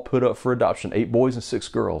were all put up for adoption. 8 boys and 6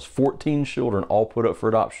 girls. 14 children all put up for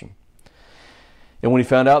adoption. And when he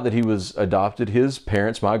found out that he was adopted, his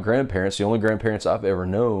parents, my grandparents, the only grandparents I've ever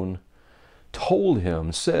known,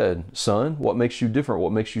 said, son, what makes you different?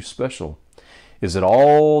 What makes you special? Is that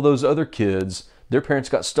all those other kids, their parents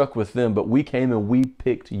got stuck with them, but we came and we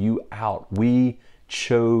picked you out. We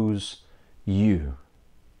chose you.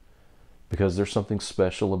 Because there's something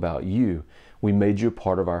special about you. We made you a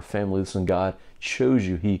part of our family. Listen, God chose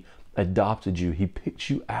you. He adopted you. He picked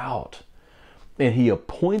you out. And He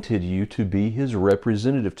appointed you to be His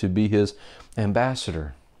representative, to be His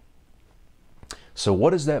ambassador. So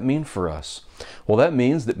what does that mean for us? Well, that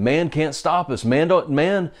means that man can't stop us.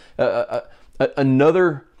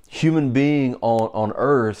 Another human being on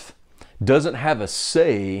earth doesn't have a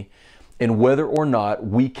say in whether or not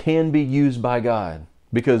we can be used by God.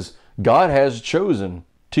 Because God has chosen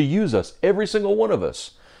to use us, every single one of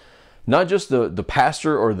us. Not just the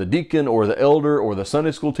pastor or the deacon or the elder or the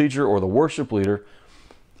Sunday school teacher or the worship leader.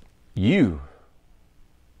 You,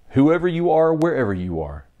 whoever you are, wherever you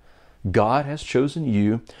are, God has chosen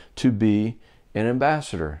you to be an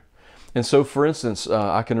ambassador. And so, for instance,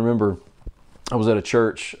 I can remember I was at a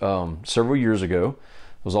church several years ago.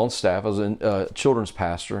 I was on staff. I was a children's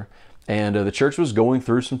pastor. And the church was going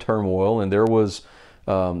through some turmoil, and there was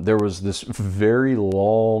this very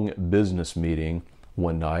long business meeting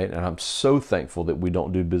one night, and I'm so thankful that we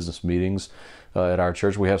don't do business meetings at our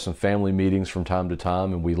church. We have some family meetings from time to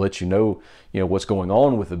time, and we let you know what's going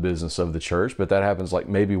on with the business of the church. But that happens like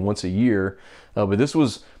maybe once a year. But this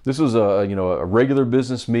was a regular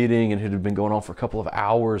business meeting, and it had been going on for a couple of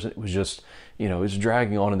hours, and it was just it was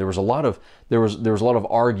dragging on, and there was a lot of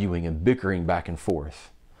arguing and bickering back and forth.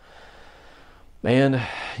 And,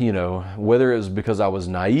 whether it was because I was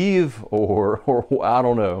naive or I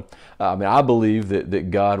don't know. I believe that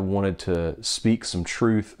God wanted to speak some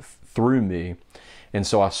truth through me. And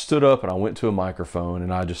so I stood up and I went to a microphone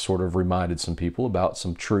and I just sort of reminded some people about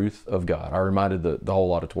some truth of God. I reminded the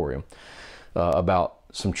whole auditorium about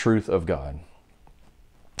some truth of God.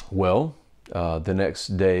 Well, the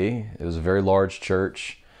next day, it was a very large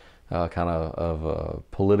church, kind of a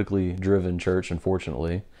politically driven church,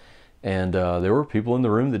 unfortunately. And there were people in the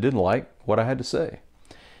room that didn't like what I had to say.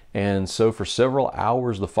 And so for several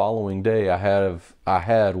hours the following day, I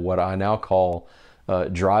had what I now call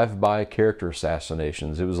drive-by character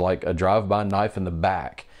assassinations. It was like a drive-by knife in the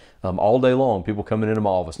back. All day long, people coming into my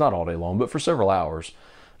office, not all day long, but for several hours.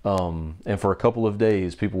 And for a couple of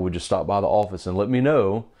days, people would just stop by the office and let me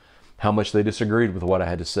know how much they disagreed with what I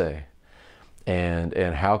had to say. And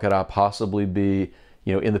how could I possibly be,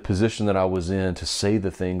 in the position that I was in to say the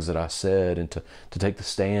things that I said and to take the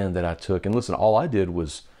stand that I took. And listen, all I did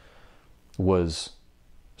was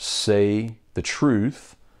say the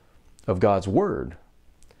truth of God's word,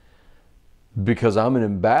 because I'm an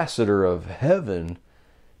ambassador of heaven,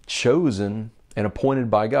 chosen and appointed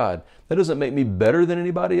by God. That doesn't make me better than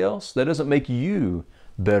anybody else. That doesn't make you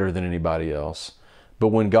better than anybody else. But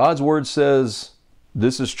when God's word says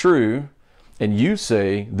this is true, and you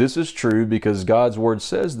say this is true because God's word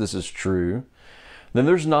says this is true, then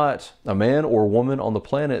there's not a man or woman on the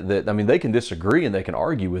planet that, they can disagree and they can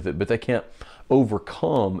argue with it, but they can't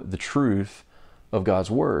overcome the truth of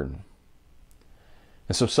God's word.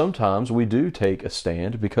 And so sometimes we do take a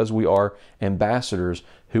stand because we are ambassadors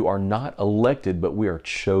who are not elected, but we are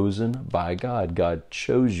chosen by God. God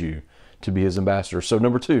chose you to be his ambassador. So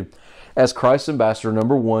number two, as Christ's ambassador,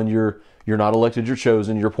 number one, you're not elected, you're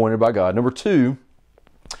chosen, you're appointed by God. Number two,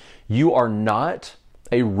 you are not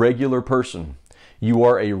a regular person. You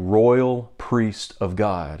are a royal priest of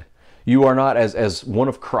God. You are not, as one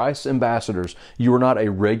of Christ's ambassadors, you are not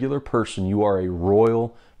a regular person. You are a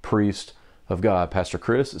royal priest of God. Pastor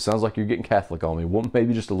Chris, it sounds like you're getting Catholic on me. Well,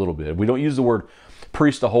 maybe just a little bit. We don't use the word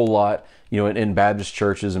priest a whole lot, in Baptist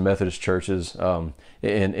churches and Methodist churches,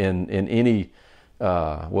 in any,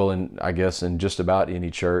 I guess in just about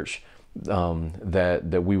any church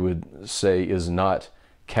that we would say is not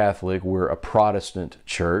Catholic. We're a Protestant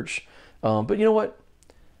church. But you know what?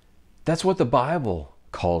 That's what the Bible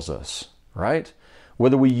calls us, right?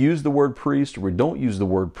 Whether we use the word priest or we don't use the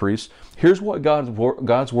word priest, here's what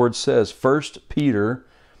God's word says. 1 Peter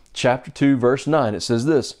chapter 2, verse 9. It says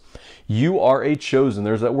this: you are a chosen.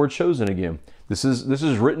 There's that word chosen again. This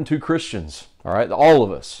is written to Christians, all right? All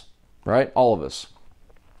of us, right? All of us.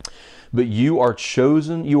 But you are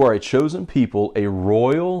chosen. You are a chosen people, a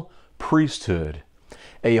royal priesthood,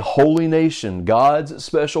 a holy nation, God's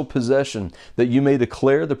special possession, that you may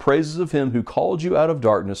declare the praises of him who called you out of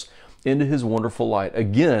darkness into his wonderful light.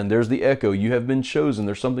 Again, there's the echo. You have been chosen.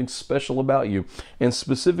 There's something special about you. And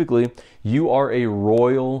specifically, you are a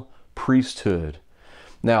royal priesthood.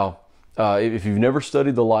 Now, if you've never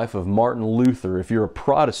studied the life of Martin Luther, if you're a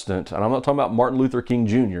Protestant, and I'm not talking about Martin Luther King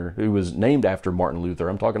Jr., who was named after Martin Luther.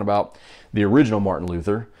 I'm talking about the original Martin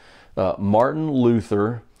Luther. Martin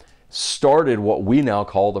Luther started what we now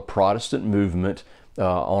call the Protestant movement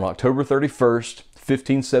on October 31st,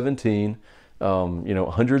 1517,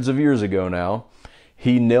 hundreds of years ago now.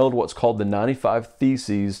 He nailed what's called the 95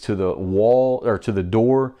 Theses to the wall, or to the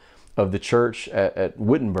door of the church at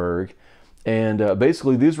Wittenberg. And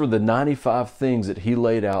basically these were the 95 things that he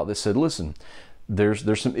laid out that said, listen, there's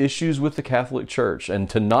some issues with the Catholic Church,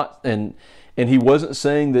 and he wasn't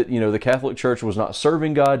saying that, the Catholic Church was not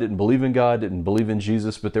serving God, didn't believe in God, didn't believe in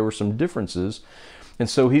Jesus, but there were some differences. And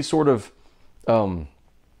so he sort of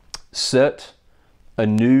set a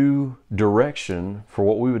new direction for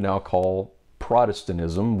what we would now call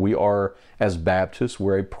Protestantism. We are, as Baptists,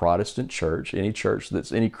 we're a Protestant church. Any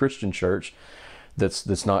Christian church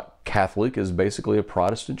that's not Catholic is basically a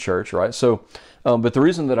Protestant church, right? So, but the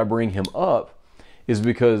reason that I bring him up is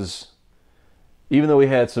because even though he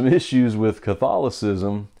had some issues with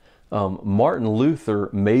Catholicism, Martin Luther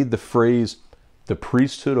made the phrase the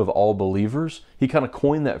priesthood of all believers. He kind of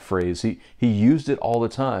coined that phrase. He used it all the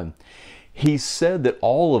time. He said that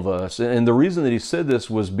all of us, and the reason that he said this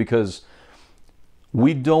was because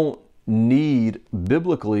we don't need,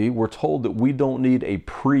 biblically, we're told that we don't need a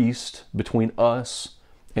priest between us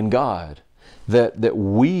and God. That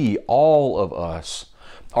we, all of us,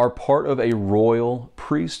 are part of a royal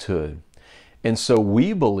priesthood. And so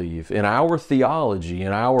we believe in our theology,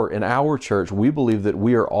 in our church, we believe that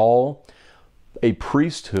we are all a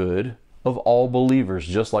priesthood of all believers,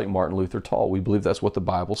 just like Martin Luther taught. We believe that's what the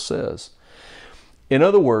Bible says. In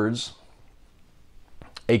other words,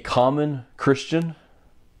 a common Christian,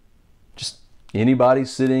 just anybody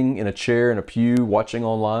sitting in a chair in a pew watching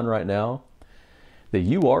online right now, that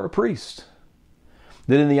you are a priest.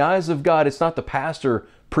 That in the eyes of God, it's not the pastor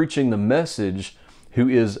preaching the message who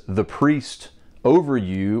is the priest over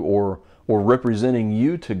you or representing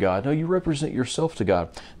you to God. No, you represent yourself to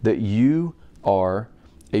God. That you are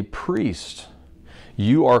a priest.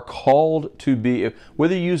 You are called to be,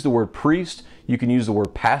 whether you use the word priest, you can use the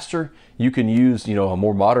word pastor, you can use, a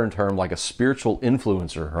more modern term like a spiritual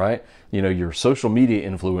influencer, right? You're a social media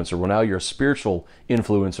influencer. Well, now you're a spiritual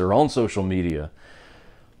influencer on social media.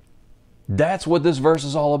 That's what this verse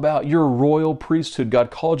is all about. You're a royal priesthood. God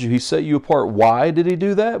called you. He set you apart. Why did he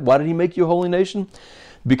do that? Why did he make you a holy nation?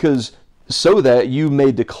 Because so that you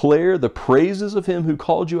may declare the praises of him who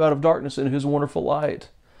called you out of darkness into his wonderful light.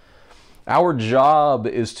 Your job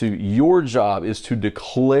is to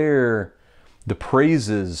declare the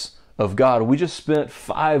praises of God. We just spent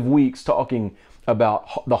 5 weeks talking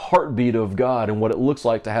about the heartbeat of God and what it looks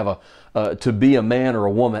like to have to be a man or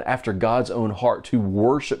a woman after God's own heart, to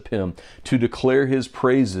worship him, to declare his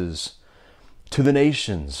praises to the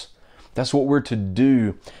nations. That's what we're to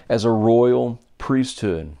do as a royal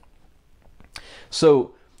priesthood.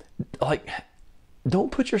 So,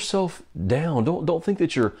 don't put yourself down. Don't think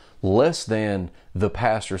that you're less than the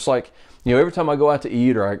pastor. It's like, every time I go out to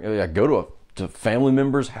eat, or I go to family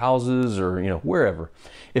members' houses, or wherever,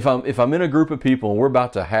 if I'm in a group of people and we're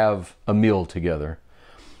about to have a meal together,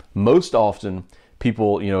 most often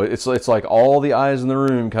people, it's like all the eyes in the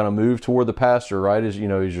room kind of move toward the pastor, right? As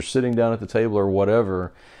you're sitting down at the table or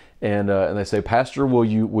whatever, and they say, "Pastor, will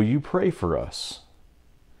you pray for us?"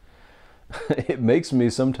 It makes me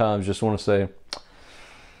sometimes just want to say,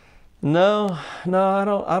 No, I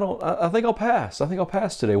don't. I think I'll pass. I think I'll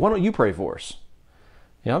pass today. Why don't you pray for us?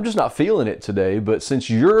 I'm just not feeling it today, but since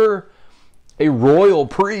you're a royal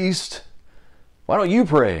priest, why don't you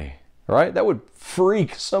pray? Right? That would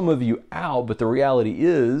freak some of you out, but the reality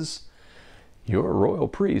is you're a royal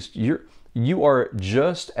priest. You are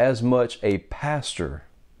just as much a pastor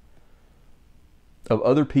of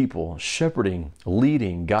other people, shepherding,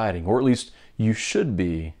 leading, guiding, or at least you should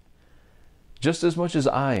be, just as much as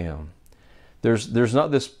I am. There's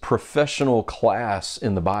not this professional class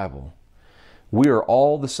in the Bible. We are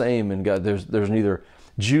all the same in God. There's neither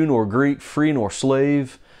Jew nor Greek, free nor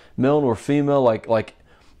slave, male nor female. Like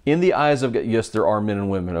in the eyes of God, yes, there are men and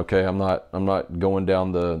women. Okay, I'm not going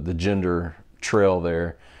down the gender trail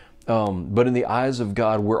there, but in the eyes of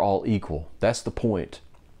God, we're all equal. That's the point.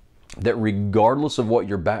 That regardless of what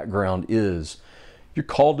your background is, you're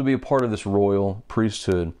called to be a part of this royal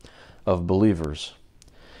priesthood of believers.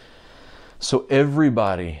 So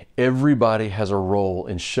everybody has a role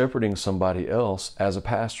in shepherding somebody else as a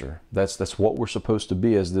pastor. That's what we're supposed to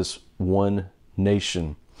be as this one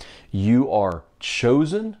nation. You are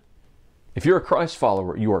chosen. If you're a Christ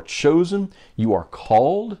follower, you are chosen, you are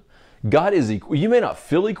called. God is you may not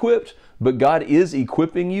feel equipped, but God is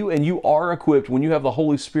equipping you, and you are equipped when you have the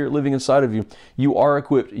Holy Spirit living inside of you. You are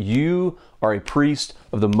equipped. You are a priest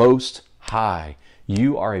of the Most High.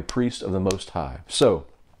 You are a priest of the Most High. So,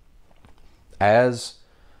 as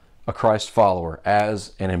a Christ follower,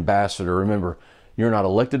 as an ambassador, remember, you're not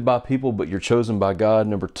elected by people, but you're chosen by God.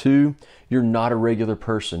 Number 2, you're not a regular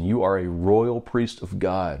person. You are a royal priest of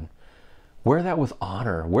God. Wear that with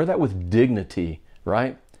honor. Wear that with dignity,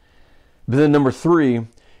 right? But then number 3,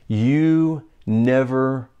 you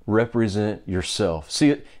never represent yourself. See,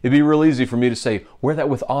 it'd be real easy for me to say, wear that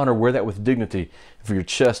with honor, wear that with dignity, for your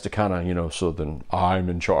chest to kind of, so then I'm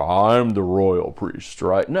in charge, I'm the royal priest,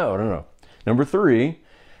 right? No. Number 3,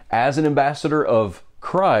 as an ambassador of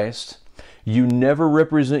Christ, you never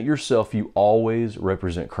represent yourself, you always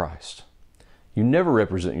represent Christ. You never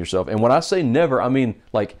represent yourself. And when I say never, I mean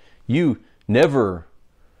like you never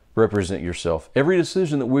represent yourself. Every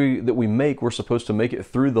decision that we make, we're supposed to make it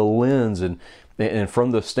through the lens and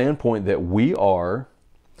from the standpoint that we are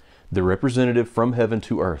the representative from heaven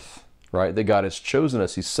to earth, right? That God has chosen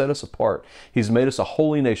us. He's set us apart. He's made us a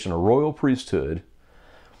holy nation, a royal priesthood,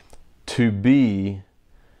 to be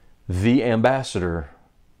the ambassador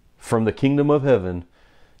from the kingdom of heaven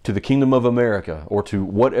to the kingdom of America, or to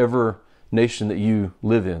whatever nation that you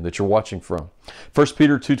live in, that you're watching from. 1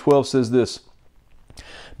 Peter 2:12 says this,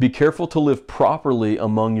 "Be careful to live properly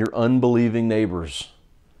among your unbelieving neighbors."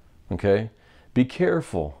 Okay? Be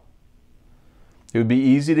careful. It would be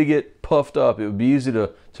easy to get puffed up. It would be easy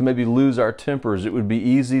to maybe lose our tempers. It would be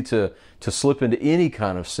easy to slip into any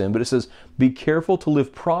kind of sin. But it says, be careful to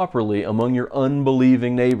live properly among your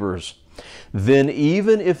unbelieving neighbors. Then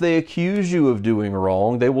even if they accuse you of doing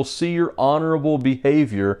wrong, they will see your honorable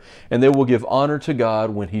behavior, and they will give honor to God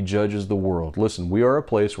when He judges the world. Listen, we are a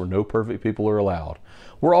place where no perfect people are allowed.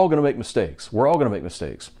 We're all going to make mistakes. We're all going to make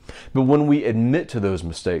mistakes. But when we admit to those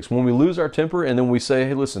mistakes, when we lose our temper and then we say,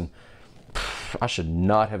 hey, listen, I should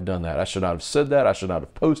not have done that. I should not have said that. I should not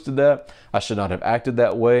have posted that. I should not have acted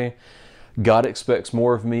that way. God expects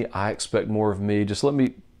more of me. I expect more of me. Just let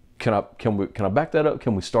me, can I back that up?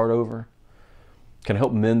 Can we start over? can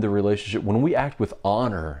help mend the relationship when we act with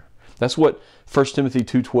honor. That's what 1 Timothy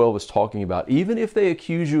 2:12 is talking about. Even if they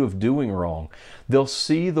accuse you of doing wrong, they'll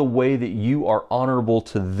see the way that you are honorable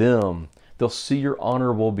to them. They'll see your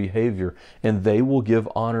honorable behavior, and they will give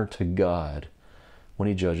honor to God when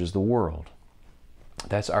He judges the world.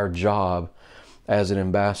 That's our job as an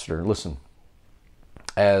ambassador. Listen,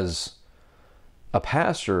 as a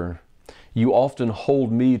pastor, you often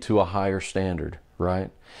hold me to a higher standard, right?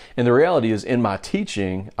 And the reality is, in my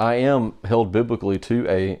teaching, I am held biblically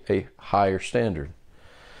to a higher standard.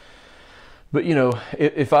 But, you know,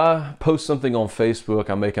 if I post something on Facebook,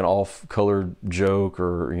 I make an off-colored joke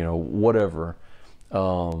or, you know, whatever,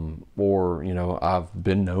 or, you know, I've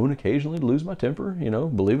been known occasionally to lose my temper, you know,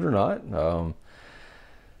 believe it or not,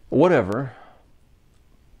 whatever.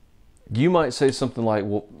 You might say something like,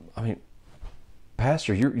 well, I mean,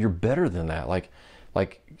 Pastor, you're better than that. Like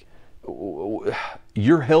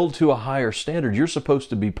you're held to a higher standard. You're supposed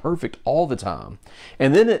to be perfect all the time.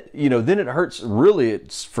 And then it hurts. Really,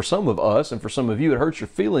 it's for some of us and for some of you, it hurts your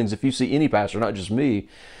feelings if you see any pastor, not just me,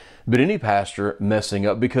 but any pastor messing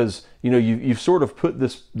up, because, you know, you've sort of put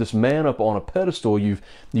this man up on a pedestal.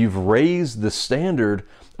 You've raised the standard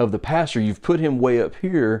of the pastor. You've put him way up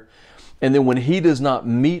here. And then when he does not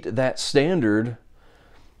meet that standard,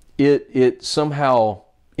 it somehow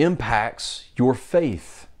impacts your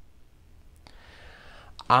faith.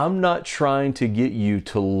 I'm not trying to get you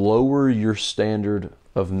to lower your standard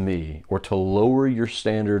of me or to lower your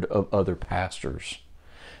standard of other pastors.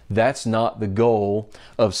 That's not the goal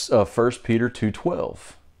of 1 Peter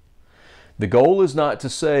 2:12. The goal is not to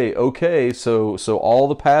say, okay, so all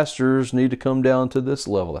the pastors need to come down to this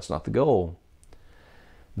level. That's not the goal.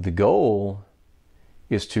 The goal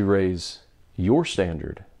is to raise your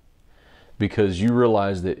standard, because you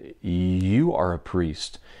realize that you are a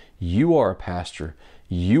priest, you are a pastor,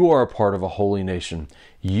 you are a part of a holy nation,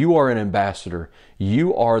 you are an ambassador,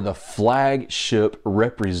 you are the flagship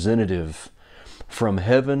representative from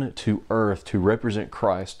heaven to earth to represent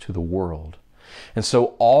Christ to the world. And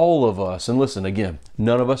so all of us, and listen, again,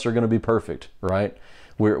 none of us are going to be perfect, right?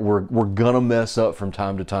 We're going to mess up from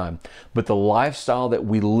time to time. But the lifestyle that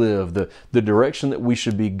we live, the direction that we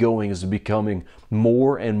should be going is becoming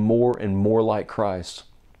more and more and more like Christ.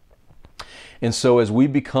 And so as we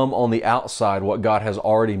become on the outside what God has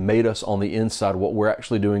already made us on the inside, what we're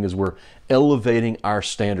actually doing is we're elevating our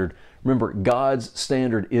standard. Remember, God's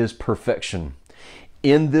standard is perfection.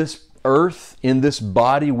 In this earth, in this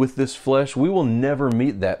body, with this flesh, we will never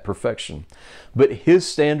meet that perfection. But His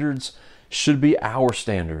standards should be our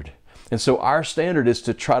standard. And so our standard is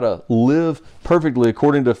to try to live perfectly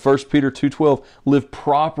according to 1 Peter 2:12, live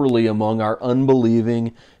properly among our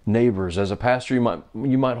unbelieving neighbors. As a pastor, you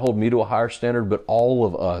might hold me to a higher standard, but all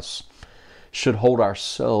of us should hold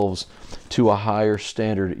ourselves to a higher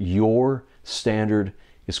standard. Your standard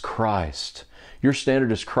is Christ. Your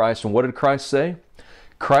standard is Christ. And what did Christ say?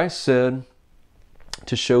 Christ said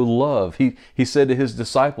to show love. He said to His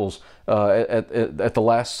disciples at the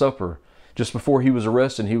Last Supper, just before He was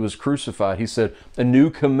arrested and He was crucified, He said, "A new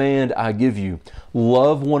command I give you,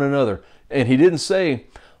 love one another." And He didn't say,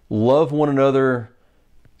 love one another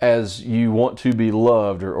as you want to be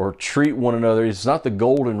loved, or treat one another. It's not the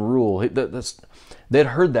golden rule. They'd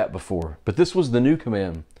heard that before. But this was the new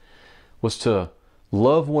command, was to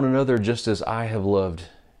love one another just as I have loved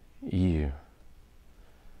you.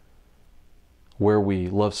 Where we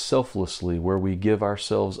love selflessly, where we give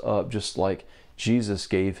ourselves up just like Jesus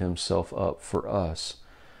gave Himself up for us.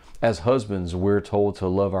 As husbands, we're told to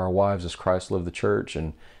love our wives as Christ loved the church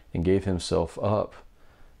and gave Himself up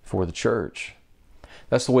for the church.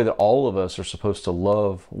 That's the way that all of us are supposed to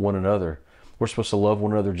love one another. We're supposed to love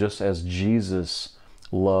one another just as Jesus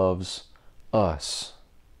loves us,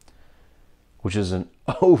 which is an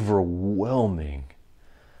overwhelming,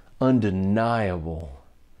 undeniable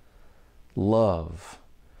love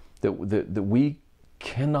that we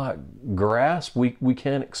cannot grasp, we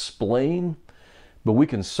can't explain, but we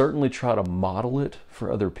can certainly try to model it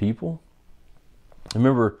for other people.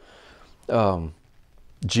 Remember,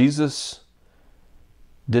 Jesus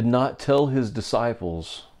did not tell His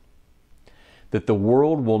disciples that the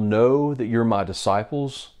world will know that you're my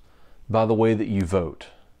disciples by the way that you vote.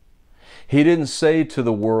 He didn't say to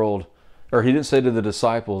the world, or He didn't say to the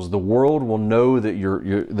disciples, the world will know that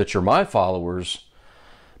you're my followers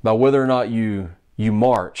by whether or not you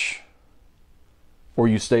march, or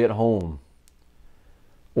you stay at home,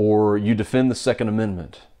 or you defend the Second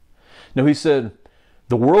Amendment. No, He said,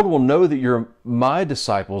 the world will know that you're my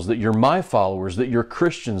disciples, that you're my followers, that you're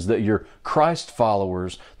Christians, that you're Christ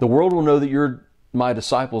followers. The world will know that you're my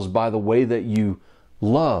disciples by the way that you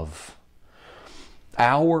love.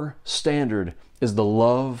 Our standard is the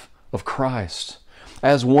love of Christ.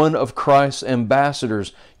 As one of Christ's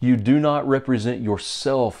ambassadors, you do not represent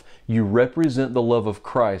yourself. You represent the love of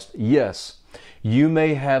Christ. Yes, you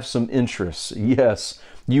may have some interests. Yes,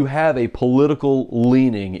 you have a political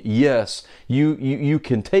leaning. Yes, you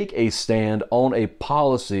can take a stand on a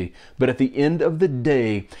policy. But at the end of the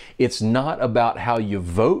day, it's not about how you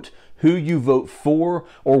vote, who you vote for,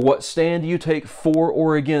 or what stand you take for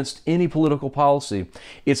or against any political policy.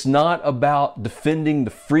 It's not about defending the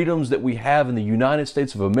freedoms that we have in the United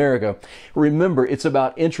States of America. Remember, it's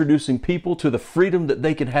about introducing people to the freedom that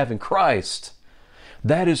they can have in Christ.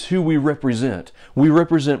 That is who we represent. We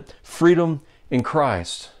represent freedom in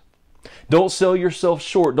Christ. Don't sell yourself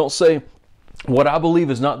short. Don't say, what I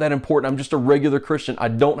believe is not that important. I'm just a regular Christian. I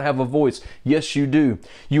don't have a voice. Yes, you do.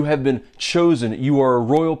 You have been chosen. You are a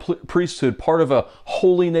royal priesthood, part of a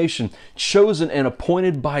holy nation, chosen and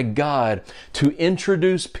appointed by God to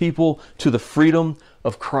introduce people to the freedom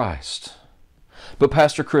of Christ. But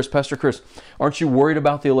Pastor Chris, aren't you worried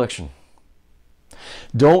about the election?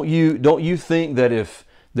 Don't you think that if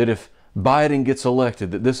Biden gets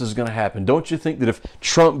elected, that this is going to happen? Don't you think that if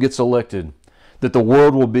Trump gets elected, that the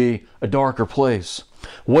world will be a darker place?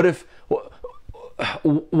 What if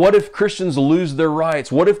Christians lose their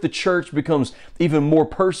rights? What if the church becomes even more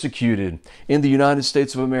persecuted in the United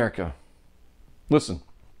States of America? Listen,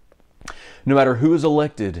 no matter who is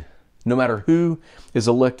elected,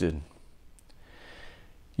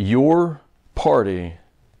 your party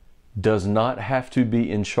does not have to be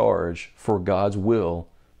in charge for God's will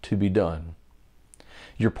to be done.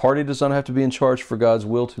 Your party does not have to be in charge for God's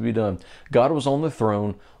will to be done. God was on the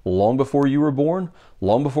throne long before you were born,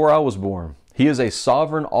 long before I was born. He is a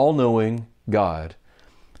sovereign, all-knowing God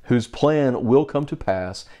whose plan will come to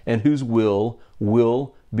pass and whose will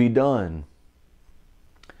be done.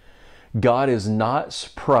 God is not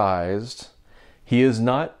surprised. He is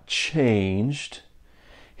not changed.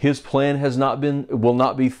 His plan will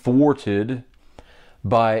not be thwarted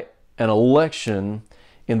by an election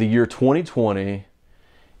in the year 2020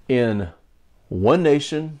 in one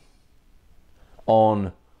nation,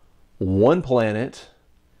 on one planet,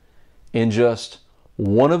 in just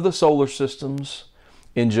one of the solar systems,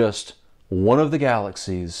 in just one of the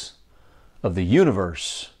galaxies of the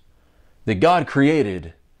universe that God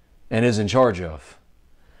created and is in charge of.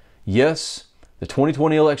 Yes, the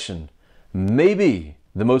 2020 election may be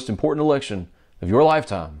the most important election of your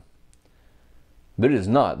lifetime, but it is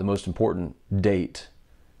not the most important date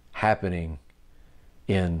happening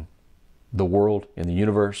in the world, in the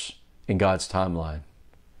universe, in God's timeline.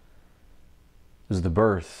 It is the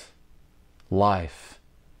birth, life,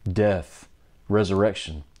 death,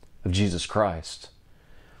 resurrection of Jesus Christ.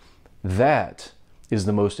 That is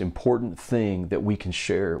the most important thing that we can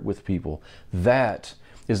share with people. That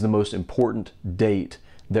is the most important date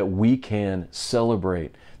that we can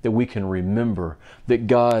celebrate, that we can remember, that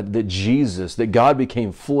God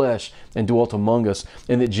became flesh and dwelt among us,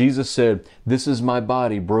 and that Jesus said, this is my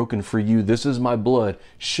body broken for you. This is my blood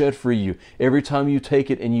shed for you. Every time you take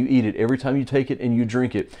it and you eat it, every time you take it and you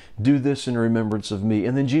drink it, do this in remembrance of me.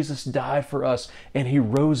 And then Jesus died for us and He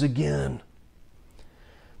rose again.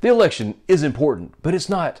 The election is important, but it's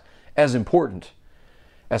not as important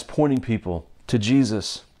as pointing people to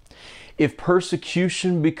Jesus. If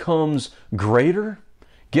persecution becomes greater,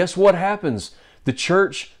 guess what happens? The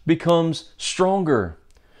church becomes stronger.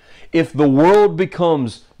 If the world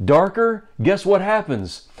becomes darker, guess what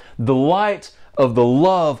happens? The light of the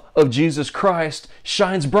love of Jesus Christ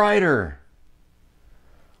shines brighter.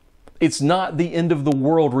 It's not the end of the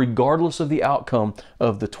world, regardless of the outcome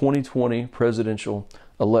of the 2020 presidential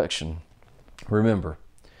election. Remember,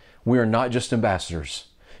 we are not just ambassadors.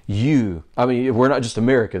 We're not just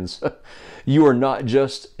Americans. You are not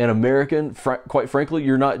just an American. Quite frankly,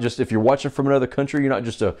 you're not just, if you're watching from another country, you're not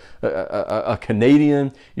just a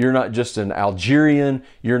Canadian. You're not just an Algerian.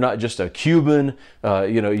 You're not just a Cuban.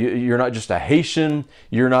 You're not just a Haitian.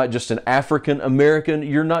 You're not just an African American.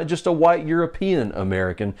 You're not just a white European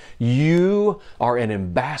American. You are an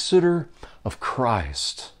ambassador of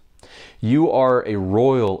Christ. You are a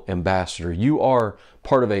royal ambassador. You are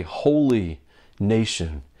part of a holy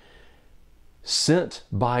nation, sent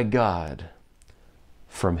by God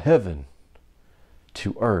from heaven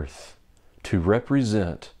to earth to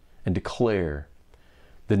represent and declare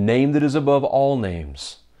the name that is above all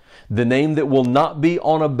names, the name that will not be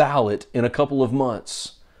on a ballot in a couple of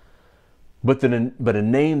months, but a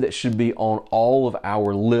name that should be on all of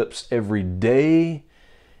our lips every day,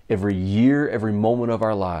 every year, every moment of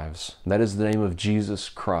our lives. And that is the name of Jesus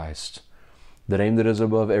Christ, the name that is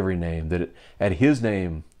above every name, that at His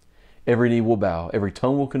name, every knee will bow, every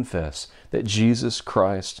tongue will confess that Jesus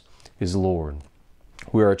Christ is Lord.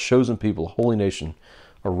 We are a chosen people, a holy nation,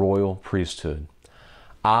 a royal priesthood.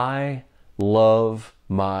 I love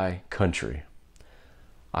my country.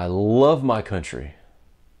 I love my country,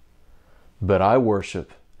 but I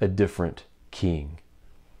worship a different king.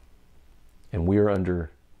 And we are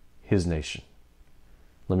under his nation.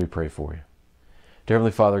 Let me pray for you. Dear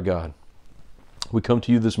Heavenly Father God, we come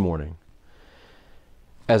to you this morning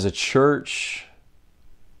as a church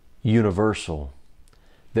universal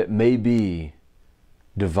that may be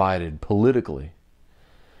divided politically.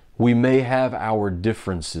 We may have our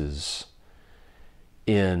differences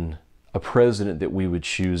in a president that we would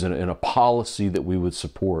choose, in a policy that we would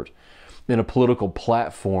support, in a political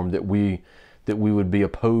platform that we would be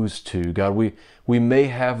opposed to. God, we may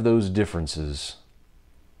have those differences,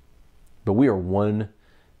 but we are one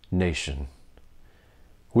nation.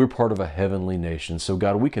 We're part of a heavenly nation. So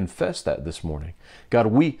God, we confess that this morning. God,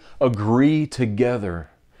 we agree together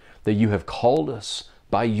that you have called us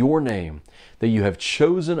by your name, that you have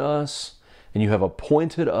chosen us and you have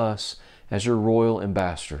appointed us as your royal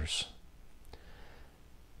ambassadors.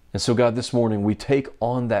 And so God, this morning we take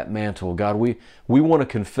on that mantle. God, we want to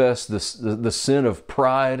confess the sin of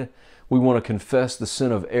pride. We want to confess the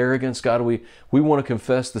sin of arrogance. God, we want to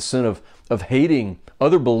confess the sin of hating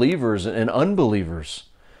other believers and unbelievers,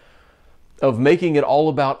 of making it all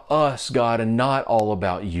about us, God, and not all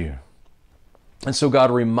about you. And so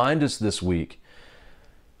God, remind us this week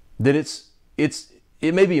that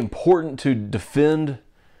it may be important to defend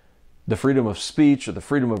the freedom of speech or the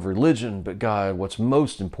freedom of religion, but God, what's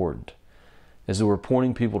most important is that we're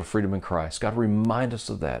pointing people to freedom in Christ. God, remind us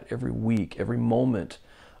of that every week, every moment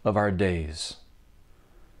of our days.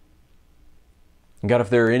 And God, if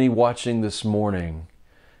there are any watching this morning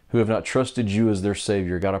who have not trusted you as their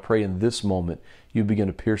Savior, God, I pray in this moment you begin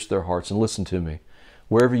to pierce their hearts. And listen to me,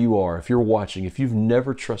 wherever you are, if you're watching, if you've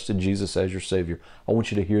never trusted Jesus as your Savior, I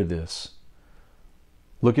want you to hear this.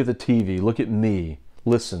 Look at the TV, look at me,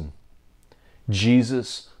 listen.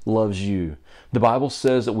 Jesus loves you. The Bible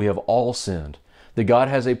says that we have all sinned, that God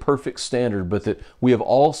has a perfect standard, but that we have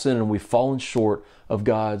all sinned and we've fallen short of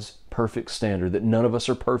God's perfect standard, that none of us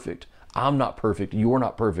are perfect. I'm not perfect. You're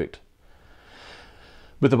not perfect.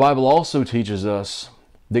 But the Bible also teaches us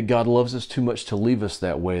that God loves us too much to leave us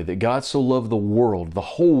that way, that God so loved the world, the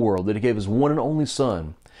whole world, that he gave his one and only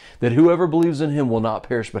Son, that whoever believes in him will not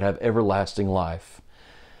perish but have everlasting life.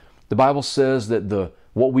 The Bible says that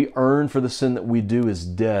what we earn for the sin that we do is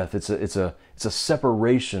death. It's a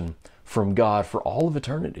separation from God for all of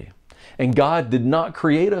eternity. And God did not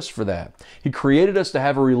create us for that. He created us to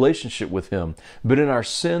have a relationship with him. But in our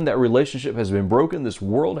sin, that relationship has been broken. This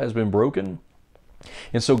world has been broken.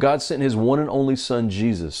 And so God sent his one and only Son,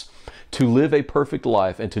 Jesus, to live a perfect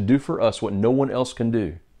life and to do for us what no one else can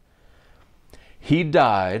do. He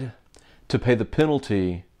died to pay the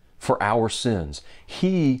penalty for our sins.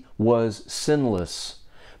 He was sinless,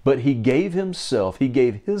 but he gave himself, he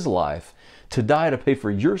gave his life to die to pay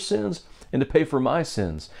for your sins and to pay for my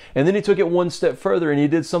sins. And then he took it one step further and he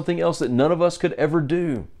did something else that none of us could ever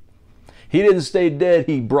do. He didn't stay dead.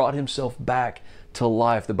 He brought himself back to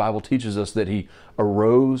life. The Bible teaches us that he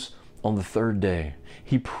arose on the third day.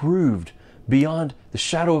 He proved beyond the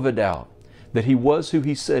shadow of a doubt that he was who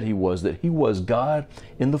he said he was, that he was God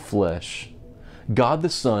in the flesh, God the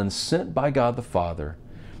Son, sent by God the Father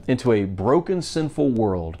into a broken, sinful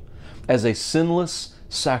world as a sinless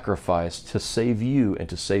sacrifice to save you and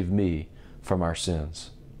to save me from our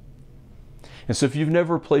sins. And so if you've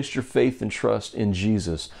never placed your faith and trust in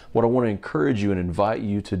Jesus, what I want to encourage you and invite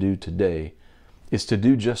you to do today is to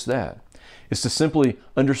do just that. It's to simply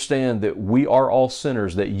understand that we are all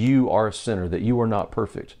sinners, that you are a sinner, that you are not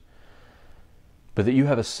perfect, but that you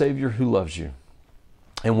have a Savior who loves you.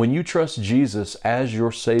 And when you trust Jesus as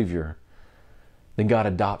your Savior, then God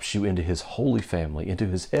adopts you into his holy family, into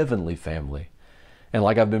his heavenly family. And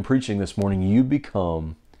like I've been preaching this morning, you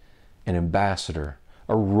become an ambassador,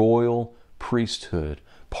 a royal priesthood,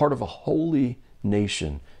 part of a holy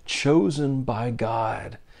nation, chosen by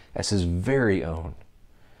God as his very own.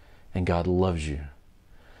 And God loves you.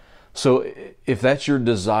 So if that's your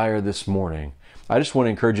desire this morning, I just want to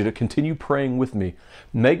encourage you to continue praying with me.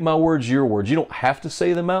 Make my words your words. You don't have to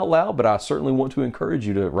say them out loud, but I certainly want to encourage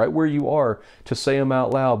you to, right where you are, to say them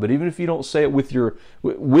out loud. But even if you don't say it with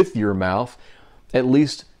your mouth, at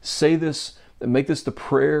least say this, make this the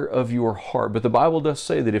prayer of your heart. But the Bible does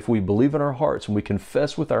say that if we believe in our hearts and we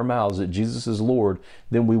confess with our mouths that Jesus is Lord,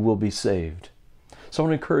 then we will be saved. So I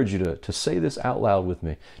want to encourage you to say this out loud with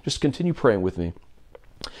me. Just continue praying with me.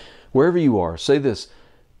 Wherever you are, say this: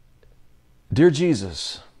 Dear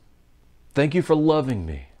Jesus, Thank you for loving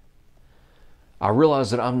me. I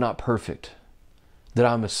realize that I'm not perfect, that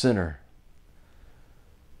I'm a sinner.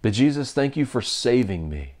 But Jesus, thank you for saving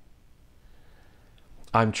me.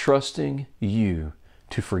 I'm trusting you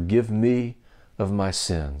to forgive me of my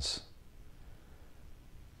sins.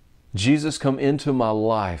 Jesus, come into my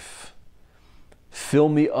life. Fill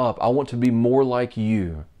me up. I want to be more like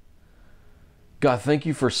you. God, thank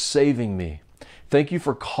you for saving me. Thank you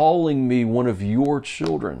for calling me one of your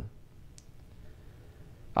children.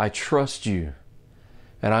 I trust you,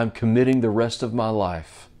 and I'm committing the rest of my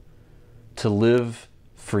life to live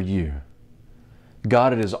for you.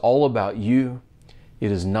 God, it is all about you.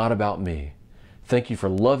 It is not about me. Thank you for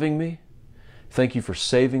loving me. Thank you for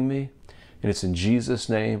saving me. And it's in Jesus'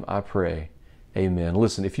 name I pray. Amen.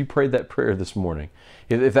 Listen, if you prayed that prayer this morning,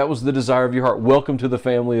 if that was the desire of your heart, welcome to the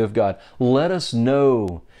family of God. Let us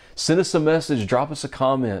know. Send us a message. Drop us a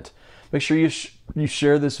comment. Make sure you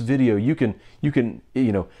share this video. You can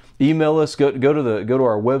email us. Go to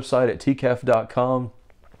our website at tcaf.com.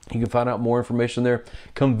 You can find out more information there.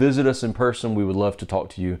 Come visit us in person. We would love to talk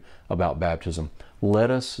to you about baptism.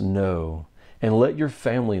 Let us know, and let your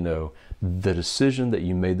family know the decision that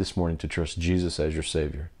you made this morning to trust Jesus as your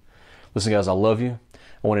Savior. Listen, guys, I love you.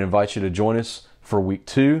 I want to invite you to join us for week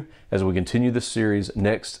 2 as we continue this series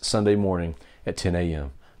next Sunday morning at 10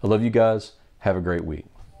 a.m. I love you guys. Have a great week.